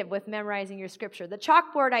creative with memorizing your scripture. The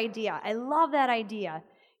chalkboard idea, I love that idea.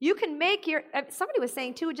 You can make somebody was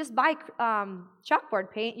saying too, just buy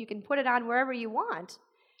chalkboard paint. You can put it on wherever you want.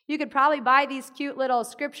 You could probably buy these cute little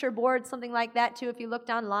scripture boards, something like that too, if you looked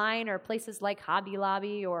online, or places like Hobby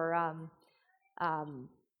Lobby or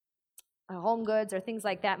Home Goods or things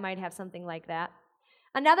like that might have something like that.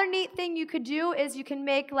 Another neat thing you could do is you can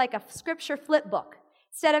make like a scripture flip book.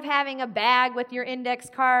 Instead of having a bag with your index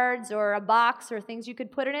cards or a box or things, you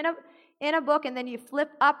could put it in a book, and then you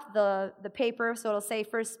flip up the paper, so it'll say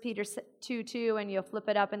 1 Peter 2:2, and you'll flip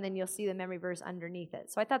it up, and then you'll see the memory verse underneath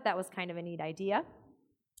it. So I thought that was kind of a neat idea.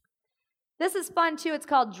 This is fun too. It's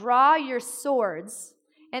called Draw Your Swords,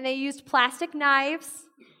 and they used plastic knives.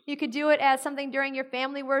 You could do it as something during your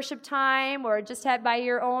family worship time, or just have by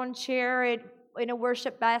your own chair in a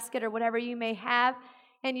worship basket or whatever you may have,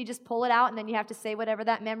 and you just pull it out, and then you have to say whatever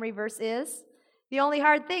that memory verse is. The only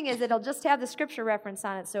hard thing is it'll just have the scripture reference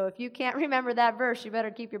on it, so if you can't remember that verse, you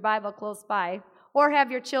better keep your Bible close by, or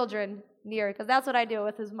have your children near, because that's what I do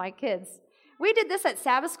with my kids. We did this at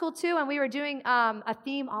Sabbath school too, and we were doing a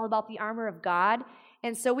theme all about the armor of God.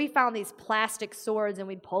 And so we found these plastic swords, and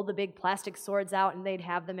we'd pull the big plastic swords out, and they'd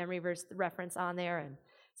have the memory verse reference on there. And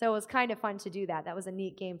so it was kind of fun to do that. That was a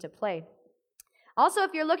neat game to play. Also,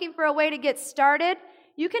 if you're looking for a way to get started,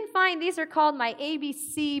 you can find, these are called my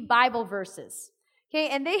ABC Bible verses. Okay,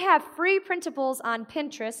 and they have free printables on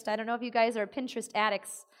Pinterest. I don't know if you guys are Pinterest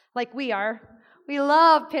addicts like we are. We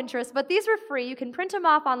love Pinterest, but these were free. You can print them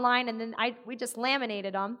off online, and then we just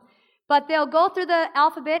laminated them. But they'll go through the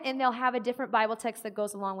alphabet, and they'll have a different Bible text that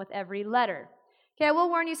goes along with every letter. Okay, I will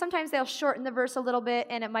warn you, sometimes they'll shorten the verse a little bit,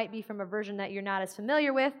 and it might be from a version that you're not as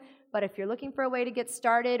familiar with. But if you're looking for a way to get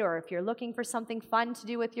started, or if you're looking for something fun to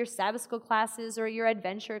do with your Sabbath school classes or your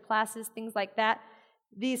adventure classes, things like that,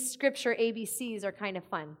 these scripture ABCs are kind of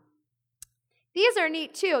fun. These are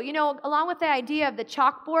neat too. Along with the idea of the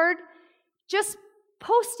chalkboard, just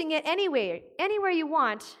posting it anywhere you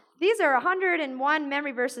want These are 101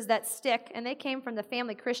 memory verses that stick, and they came from the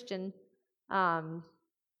Family Christian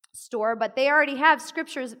store, but they already have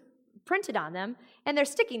scriptures printed on them, and they're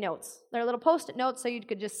sticky notes. They're little Post-it notes, so you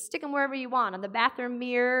could just stick them wherever you want, on the bathroom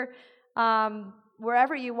mirror,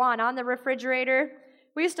 wherever you want, on the refrigerator.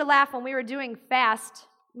 We used to laugh when we were doing fast.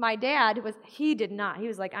 My dad, he did not. He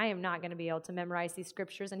was like, I am not going to be able to memorize these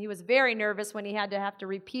scriptures, and he was very nervous when he had to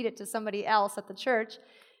repeat it to somebody else at the church.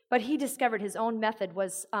 But he discovered his own method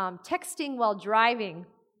was texting while driving.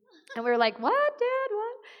 And we were like, what, Dad,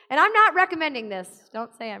 what? And I'm not recommending this.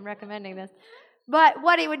 Don't say I'm recommending this. But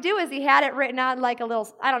what he would do is he had it written on like a little,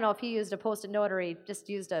 I don't know if he used a Post-it note or he just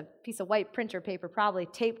used a piece of white printer paper, probably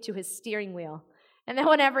taped to his steering wheel. And then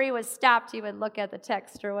whenever he was stopped, he would look at the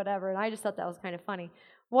text or whatever. And I just thought that was kind of funny.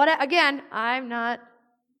 Again, I'm not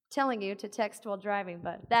telling you to text while driving,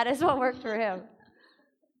 but that is what worked for him.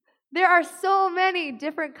 There are so many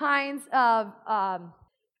different kinds of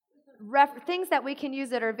things that we can use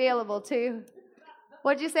that are available to.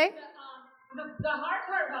 What'd you say? The hard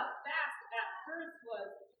part about fast at first was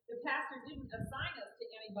the pastor didn't assign us to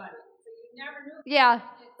anybody, so you never knew. Yeah. It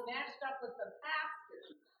matched up with the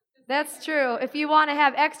pastor. That's true. If you want to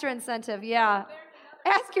have extra incentive, yeah.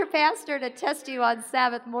 Ask your pastor to test you on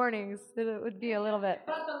Sabbath mornings. It would be a little bit.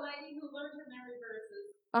 But the lady who learned her memory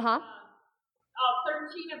verses,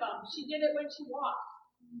 13 of them, she did it when she walked.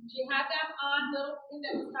 She had them on little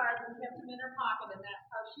index cards and kept them in her pocket, and that's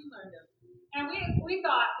how she learned them. And we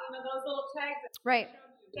thought, those little tags right.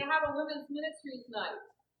 To have a women's ministries night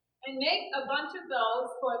and make a bunch of those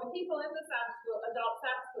for the people in the Sabbath school, adult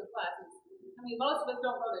Sabbath school classes. I mean, most of us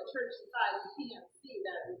don't go to church society, PMC,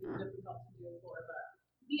 that would be difficult to do for, but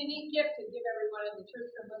it'd be a neat gift to give everyone in the church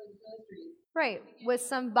from women's ministries. Right, with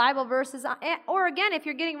some Bible verses, or again, if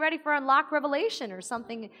you're getting ready for Unlock Revelation or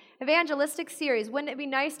something, evangelistic series, wouldn't it be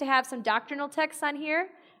nice to have some doctrinal texts on here?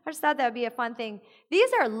 I just thought that would be a fun thing.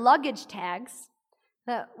 These are luggage tags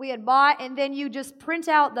that we had bought, and then you just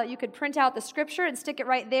you could print out the scripture and stick it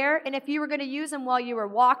right there, and if you were going to use them while you were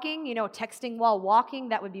walking, texting while walking,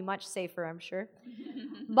 that would be much safer, I'm sure.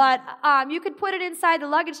 But you could put it inside the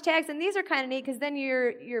luggage tags, and these are kind of neat because then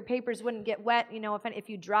your papers wouldn't get wet. If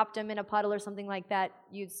you dropped them in a puddle or something like that,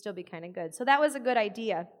 you'd still be kind of good. So that was a good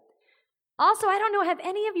idea. Also, I don't know, have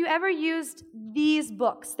any of you ever used these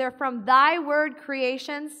books? They're from Thy Word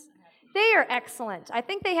Creations. They are excellent. I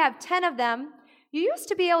think they have 10 of them. You used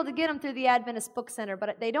to be able to get them through the Adventist Book Center,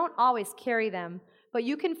 but they don't always carry them. But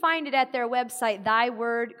you can find it at their website, Thy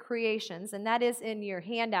Word Creations, and that is in your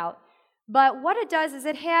handout. But what it does is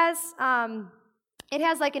it has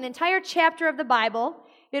like an entire chapter of the Bible.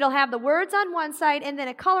 It'll have the words on one side and then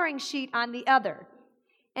a coloring sheet on the other.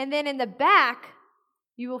 And then in the back,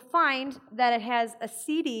 you will find that it has a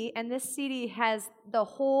CD, and this CD has the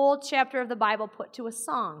whole chapter of the Bible put to a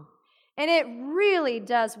song. And it really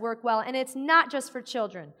does work well, and it's not just for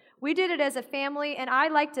children. We did it as a family, and I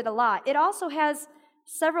liked it a lot. It also has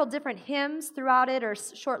several different hymns throughout it, or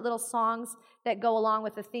short little songs that go along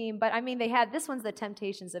with the theme. But they had, this one's the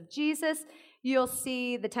Temptations of Jesus. You'll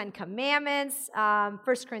see the 10 Commandments, 1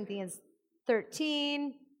 Corinthians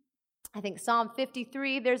 13, I think Psalm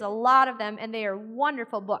 53. There's a lot of them, and they are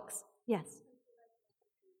wonderful books. Yes.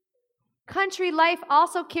 Country Life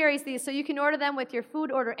also carries these, so you can order them with your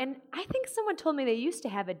food order. And I think someone told me they used to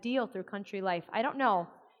have a deal through Country Life. I don't know.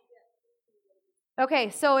 Okay,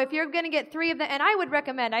 so if you're going to get 3 of them, and I would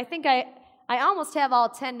recommend, I think I almost have all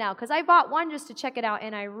 10 now, because I bought one just to check it out,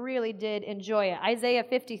 and I really did enjoy it. Isaiah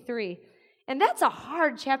 53. And that's a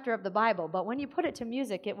hard chapter of the Bible, but when you put it to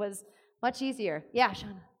music, it was much easier. Yeah,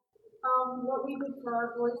 Shauna. What we did for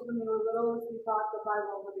our boys when they were little is we bought the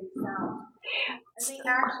Bible living sound. And they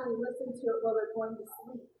actually listen to it while they're going to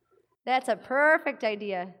sleep. That's a perfect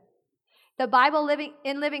idea. The Bible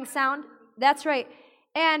living sound, that's right.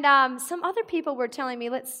 And some other people were telling me,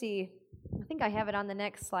 let's see, I think I have it on the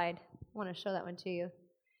next slide. I want to show that one to you.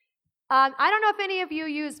 I don't know if any of you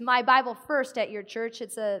use My Bible First at your church.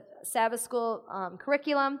 It's a Sabbath school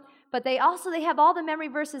curriculum. But they have all the memory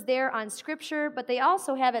verses there on Scripture, but they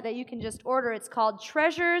also have it that you can just order. It's called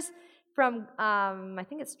Treasures from, I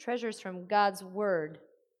think it's Treasures from God's Word.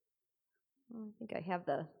 I think I have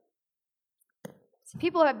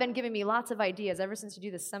people have been giving me lots of ideas ever since you do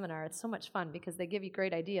this seminar. It's so much fun because they give you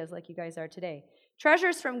great ideas like you guys are today.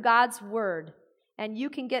 Treasures from God's Word. And you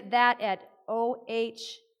can get that at OH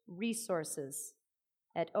Resources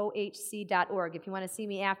at ohc.org if you want to see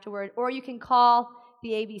me afterward. Or you can call the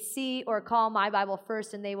ABC or call My Bible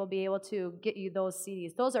First, and they will be able to get you those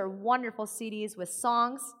CDs. Those are wonderful CDs with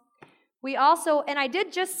songs. We also, and I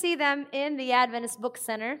did just see them in the Adventist Book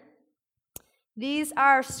Center, These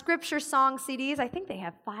are scripture song CDs. I think they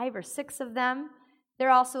have 5 or 6 of them. They're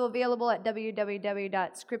also available at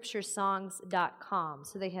www.scripturesongs.com.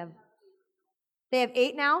 So they have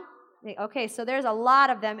 8 now? Okay, so there's a lot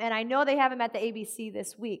of them, and I know they have them at the ABC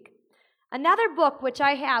this week. Another book, which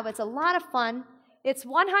I have, it's a lot of fun. It's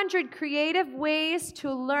 100 Creative Ways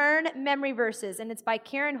to Learn Memory Verses, and it's by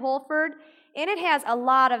Karen Holford, and it has a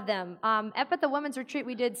lot of them. Up at the Women's Retreat,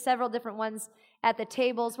 we did several different ones at the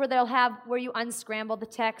tables where you unscramble the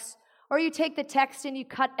text, or you take the text and you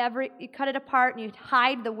cut it apart and you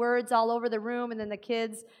hide the words all over the room, and then the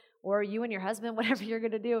kids, or you and your husband, whatever you're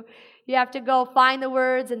going to do, you have to go find the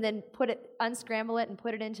words and then unscramble it and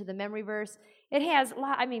put it into the memory verse. It has,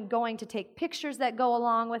 going to take pictures that go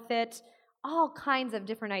along with it, all kinds of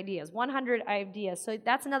different ideas, 100 ideas. So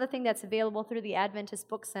that's another thing that's available through the Adventist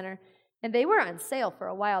Book Center. And they were on sale for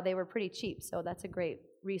a while. They were pretty cheap, so that's a great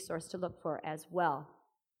resource to look for as well.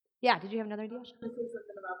 Yeah, did you have another idea? I say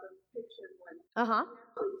something about the picture one. Uh-huh. We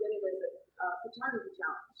actually did it as a photography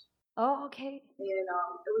challenge. Oh, okay. And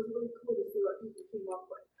it was really cool to see what people came up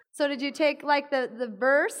with. So did you take like the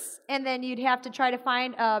verse, and then you'd have to try to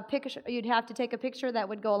find a picture? You'd have to take a picture that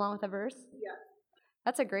would go along with the verse? Yeah.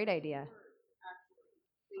 That's a great idea.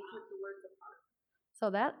 They took the words apart.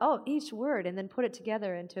 So each word, and then put it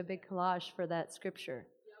together into a big collage for that scripture.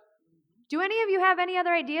 Do any of you have any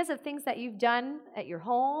other ideas of things that you've done at your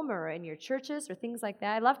home or in your churches or things like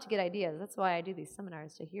that? I love to get ideas. That's why I do these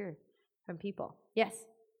seminars, to hear from people. Yes?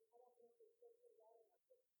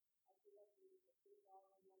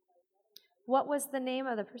 What was the name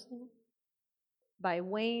of the person? By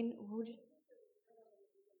Wayne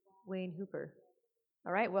Hooper.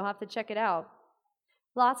 All right, we'll have to check it out.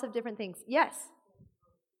 Lots of different things. Yes?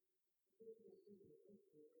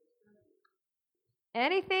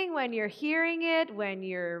 Anything when you're hearing it, when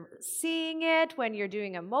you're seeing it, when you're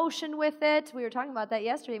doing a motion with it. We were talking about that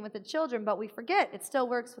yesterday with the children, but we forget it still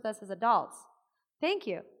works with us as adults. Thank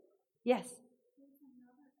you. Yes?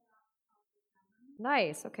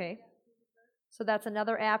 Nice, okay. So that's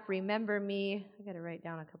another app, Remember Me. I got to write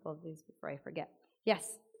down a couple of these before I forget.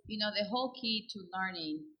 Yes? The whole key to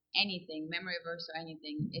learning anything, memory verse or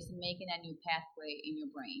anything, is making a new pathway in your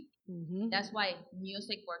brain. Mm-hmm. That's why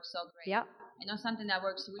music works so great. Yep. I know something that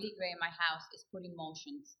works really great in my house is putting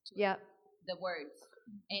motions to the words.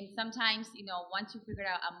 And sometimes, once you figure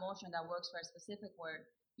out a motion that works for a specific word,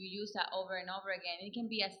 you use that over and over again. And it can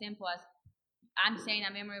be as simple as I'm saying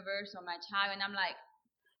a memory verse or my child, and I'm like,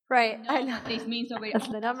 right, I know what this means over. That's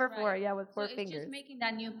the number 4, with 4 so fingers. It's just making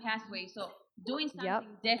that new pathway. So doing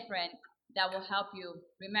something different that will help you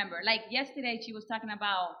remember. Like yesterday, she was talking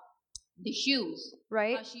about the shoes.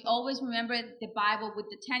 Right. She always remembered the Bible with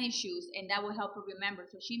the tennis shoes, and that will help her remember.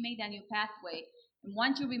 So she made that new pathway. And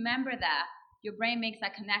once you remember that, your brain makes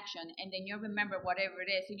that connection, and then you'll remember whatever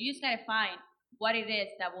it is. So you just got to find what it is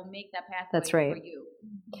that will make that pathway for you.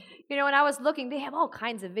 When I was looking, they have all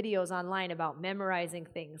kinds of videos online about memorizing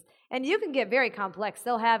things. And you can get very complex.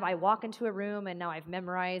 They'll have, I walk into a room and now I've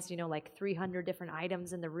memorized, like 300 different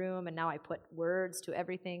items in the room, and now I put words to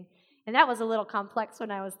everything. And that was a little complex when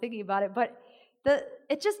I was thinking about it. But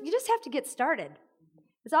you just have to get started.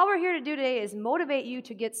 That's all we're here to do today, is motivate you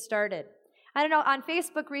to get started. I don't know, on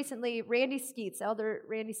Facebook recently, Elder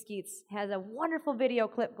Randy Skeets, has a wonderful video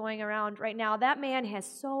clip going around right now. That man has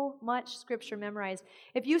so much scripture memorized.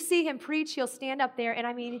 If you see him preach, he'll stand up there,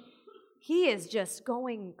 and he is just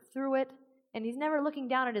going through it, and he's never looking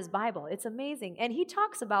down at his Bible. It's amazing. And he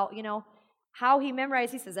talks about, how he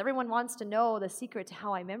memorized. He says, everyone wants to know the secret to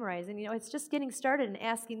how I memorize. And, it's just getting started and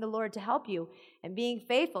asking the Lord to help you and being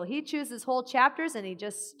faithful. He chooses whole chapters, and he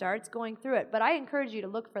just starts going through it. But I encourage you to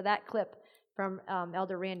look for that clip from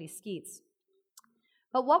Elder Randy Skeets.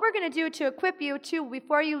 But what we're going to do to equip you, too,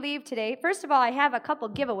 before you leave today, first of all, I have a couple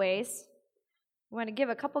giveaways. We want to give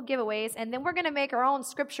a couple giveaways, and then we're going to make our own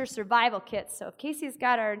scripture survival kits. So if Casey's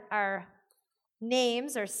got our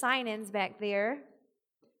names or sign-ins back there,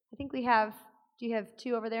 I think we have, do you have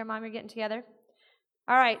 2 over there, Mom, you're getting together?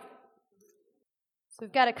 All right. So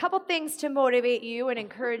we've got a couple things to motivate you and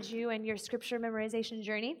encourage you in your scripture memorization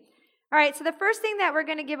journey. All right, so the first thing that we're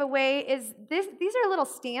going to give away is this. These are little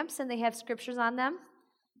stamps, and they have scriptures on them.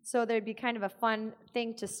 So there'd be kind of a fun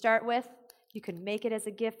thing to start with. You can make it as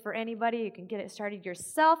a gift for anybody. You can get it started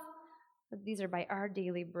yourself. But these are by Our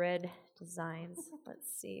Daily Bread Designs. Let's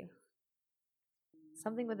see.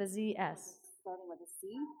 Something with a ZS. Starting with a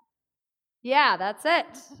C? Yeah, that's it.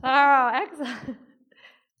 Oh, excellent.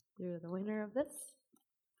 You're the winner of this.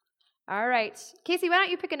 All right. Casey, why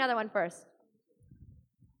don't you pick another one first?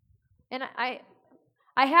 And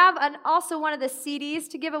I have also one of the CDs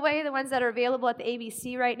to give away, the ones that are available at the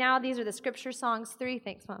ABC right now. These are the Scripture Songs 3.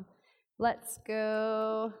 Thanks, Mom. Let's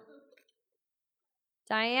go.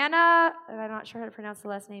 Diana, I'm not sure how to pronounce the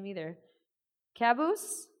last name either.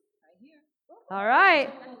 Caboose? All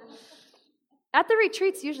right. At the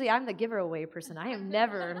retreats, usually I'm the giver-away person. I am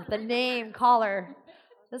never the name caller.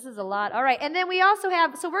 This is a lot. All right, and then we also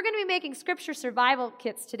have, so we're going to be making Scripture survival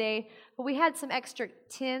kits today, but we had some extra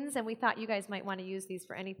tins, and we thought you guys might want to use these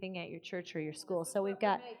for anything at your church or your school. So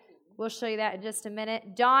we'll show you that in just a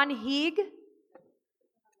minute. Dawn Heeg.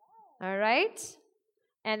 All right.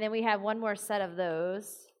 And then we have one more set of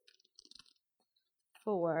those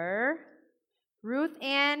for Ruth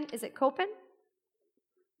Ann, is it Copen?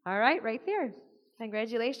 All right, right there.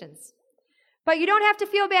 Congratulations. But you don't have to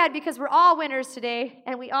feel bad because we're all winners today,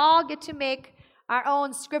 and we all get to make our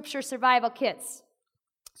own Scripture survival kits.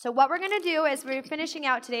 So what we're going to do as we're finishing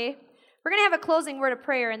out today, we're going to have a closing word of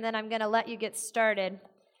prayer, and then I'm going to let you get started.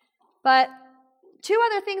 But two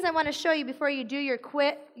other things I want to show you before you do your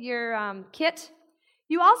kit.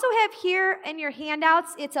 You also have here in your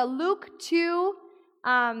handouts, it's a Luke 2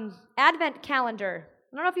 Advent calendar.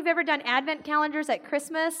 I don't know if you've ever done Advent calendars at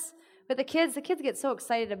Christmas with the kids. The kids get so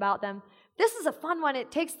excited about them. This is a fun one.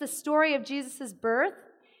 It takes the story of Jesus' birth,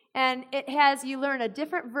 and you learn a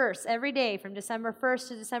different verse every day from December 1st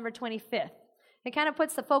to December 25th. It kind of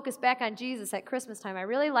puts the focus back on Jesus at Christmas time. I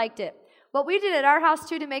really liked it. What we did at our house,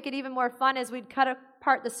 too, to make it even more fun is we'd cut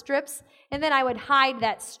apart the strips, and then I would hide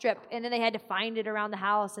that strip, and then they had to find it around the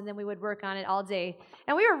house, and then we would work on it all day.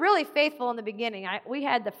 And we were really faithful in the beginning. We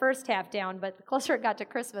had the first half down, but the closer it got to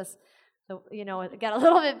Christmas, so, it got a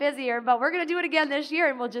little bit busier, but we're going to do it again this year,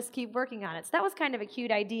 and we'll just keep working on it. So that was kind of a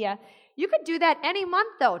cute idea. You could do that any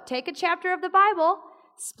month, though. Take a chapter of the Bible,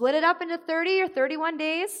 split it up into 30 or 31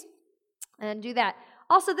 days, and do that.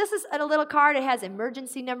 Also, this is a little card. It has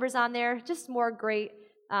emergency numbers on there, just more great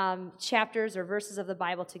chapters or verses of the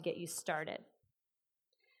Bible to get you started.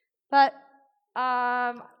 But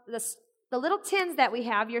the little tins that we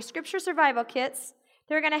have, your Scripture survival kits,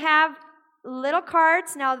 they're going to have little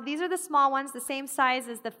cards. Now, these are the small ones, the same size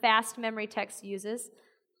as the fast memory text uses.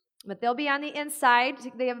 But they'll be on the inside.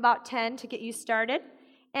 They have about 10 to get you started.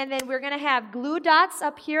 And then we're going to have glue dots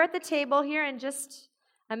up here at the table here in just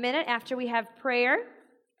a minute after we have prayer.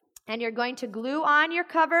 And you're going to glue on your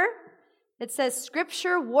cover. It says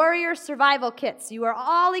Scripture Warrior Survival Kits. You are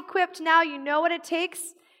all equipped now. You know what it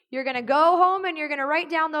takes. You're going to go home and you're going to write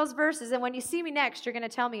down those verses. And when you see me next, you're going to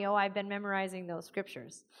tell me, oh, I've been memorizing those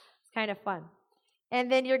scriptures. It's kind of fun.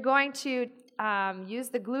 And then you're going to use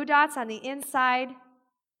the glue dots on the inside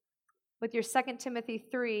with your 2 Timothy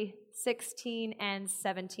 3, 16 and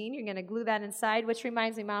 17. You're going to glue that inside, which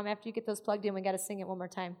reminds me, Mom, after you get those plugged in, we got to sing it one more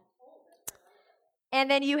time. And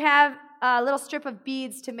then you have a little strip of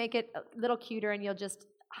beads to make it a little cuter, and you'll just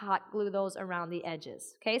hot glue those around the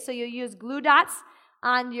edges. Okay, so you'll use glue dots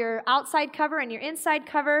on your outside cover and your inside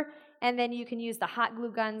cover, and then you can use the hot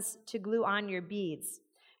glue guns to glue on your beads.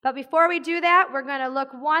 But before we do that, we're going to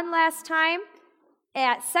look one last time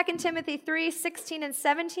at 2 Timothy 3, 16 and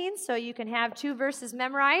 17, so you can have 2 verses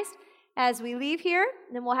memorized as we leave here.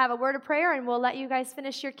 Then we'll have a word of prayer, and we'll let you guys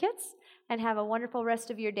finish your kits and have a wonderful rest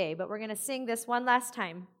of your day. But we're going to sing this one last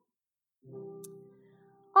time.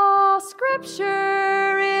 All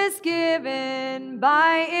Scripture is given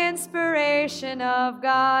by inspiration of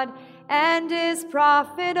God and is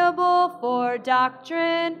profitable for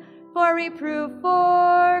doctrine, for reproof,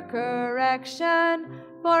 for correction,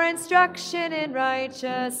 for instruction in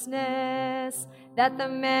righteousness, that the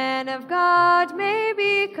man of God may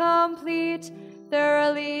be complete,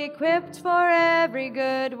 thoroughly equipped for every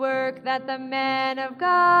good work, that the man of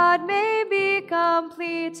God may be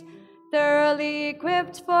complete, thoroughly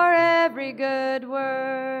equipped for every good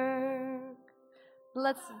work.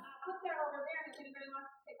 Let's. Put that over there, and if anybody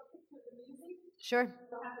wants to take a picture of the music, Sure.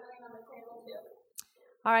 we'll have it laying on the table too.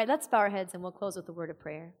 All right, let's bow our heads and we'll close with a word of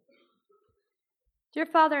prayer. Dear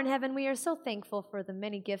Father in heaven, we are so thankful for the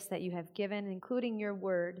many gifts that you have given, including your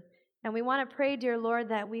word. And we want to pray, dear Lord,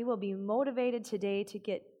 that we will be motivated today to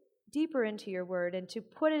get deeper into your word and to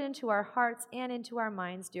put it into our hearts and into our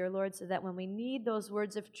minds, dear Lord, so that when we need those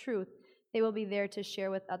words of truth, they will be there to share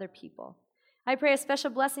with other people. I pray a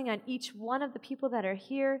special blessing on each one of the people that are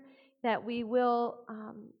here, that we will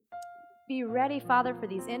be ready, Father, for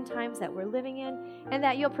these end times that we're living in, and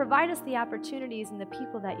that you'll provide us the opportunities and the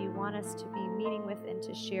people that you want us to be meeting with and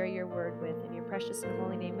to share your word with. In your precious and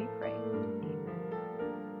holy name we pray. Amen.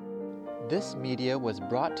 This media was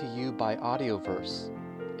brought to you by Audioverse,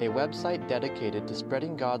 a website dedicated to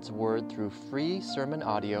spreading God's word through free sermon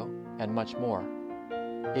audio and much more.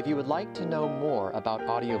 If you would like to know more about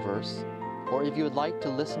Audioverse, or if you would like to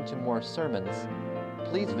listen to more sermons,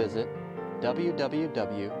 please visit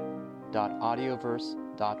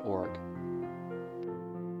www.audioverse.org.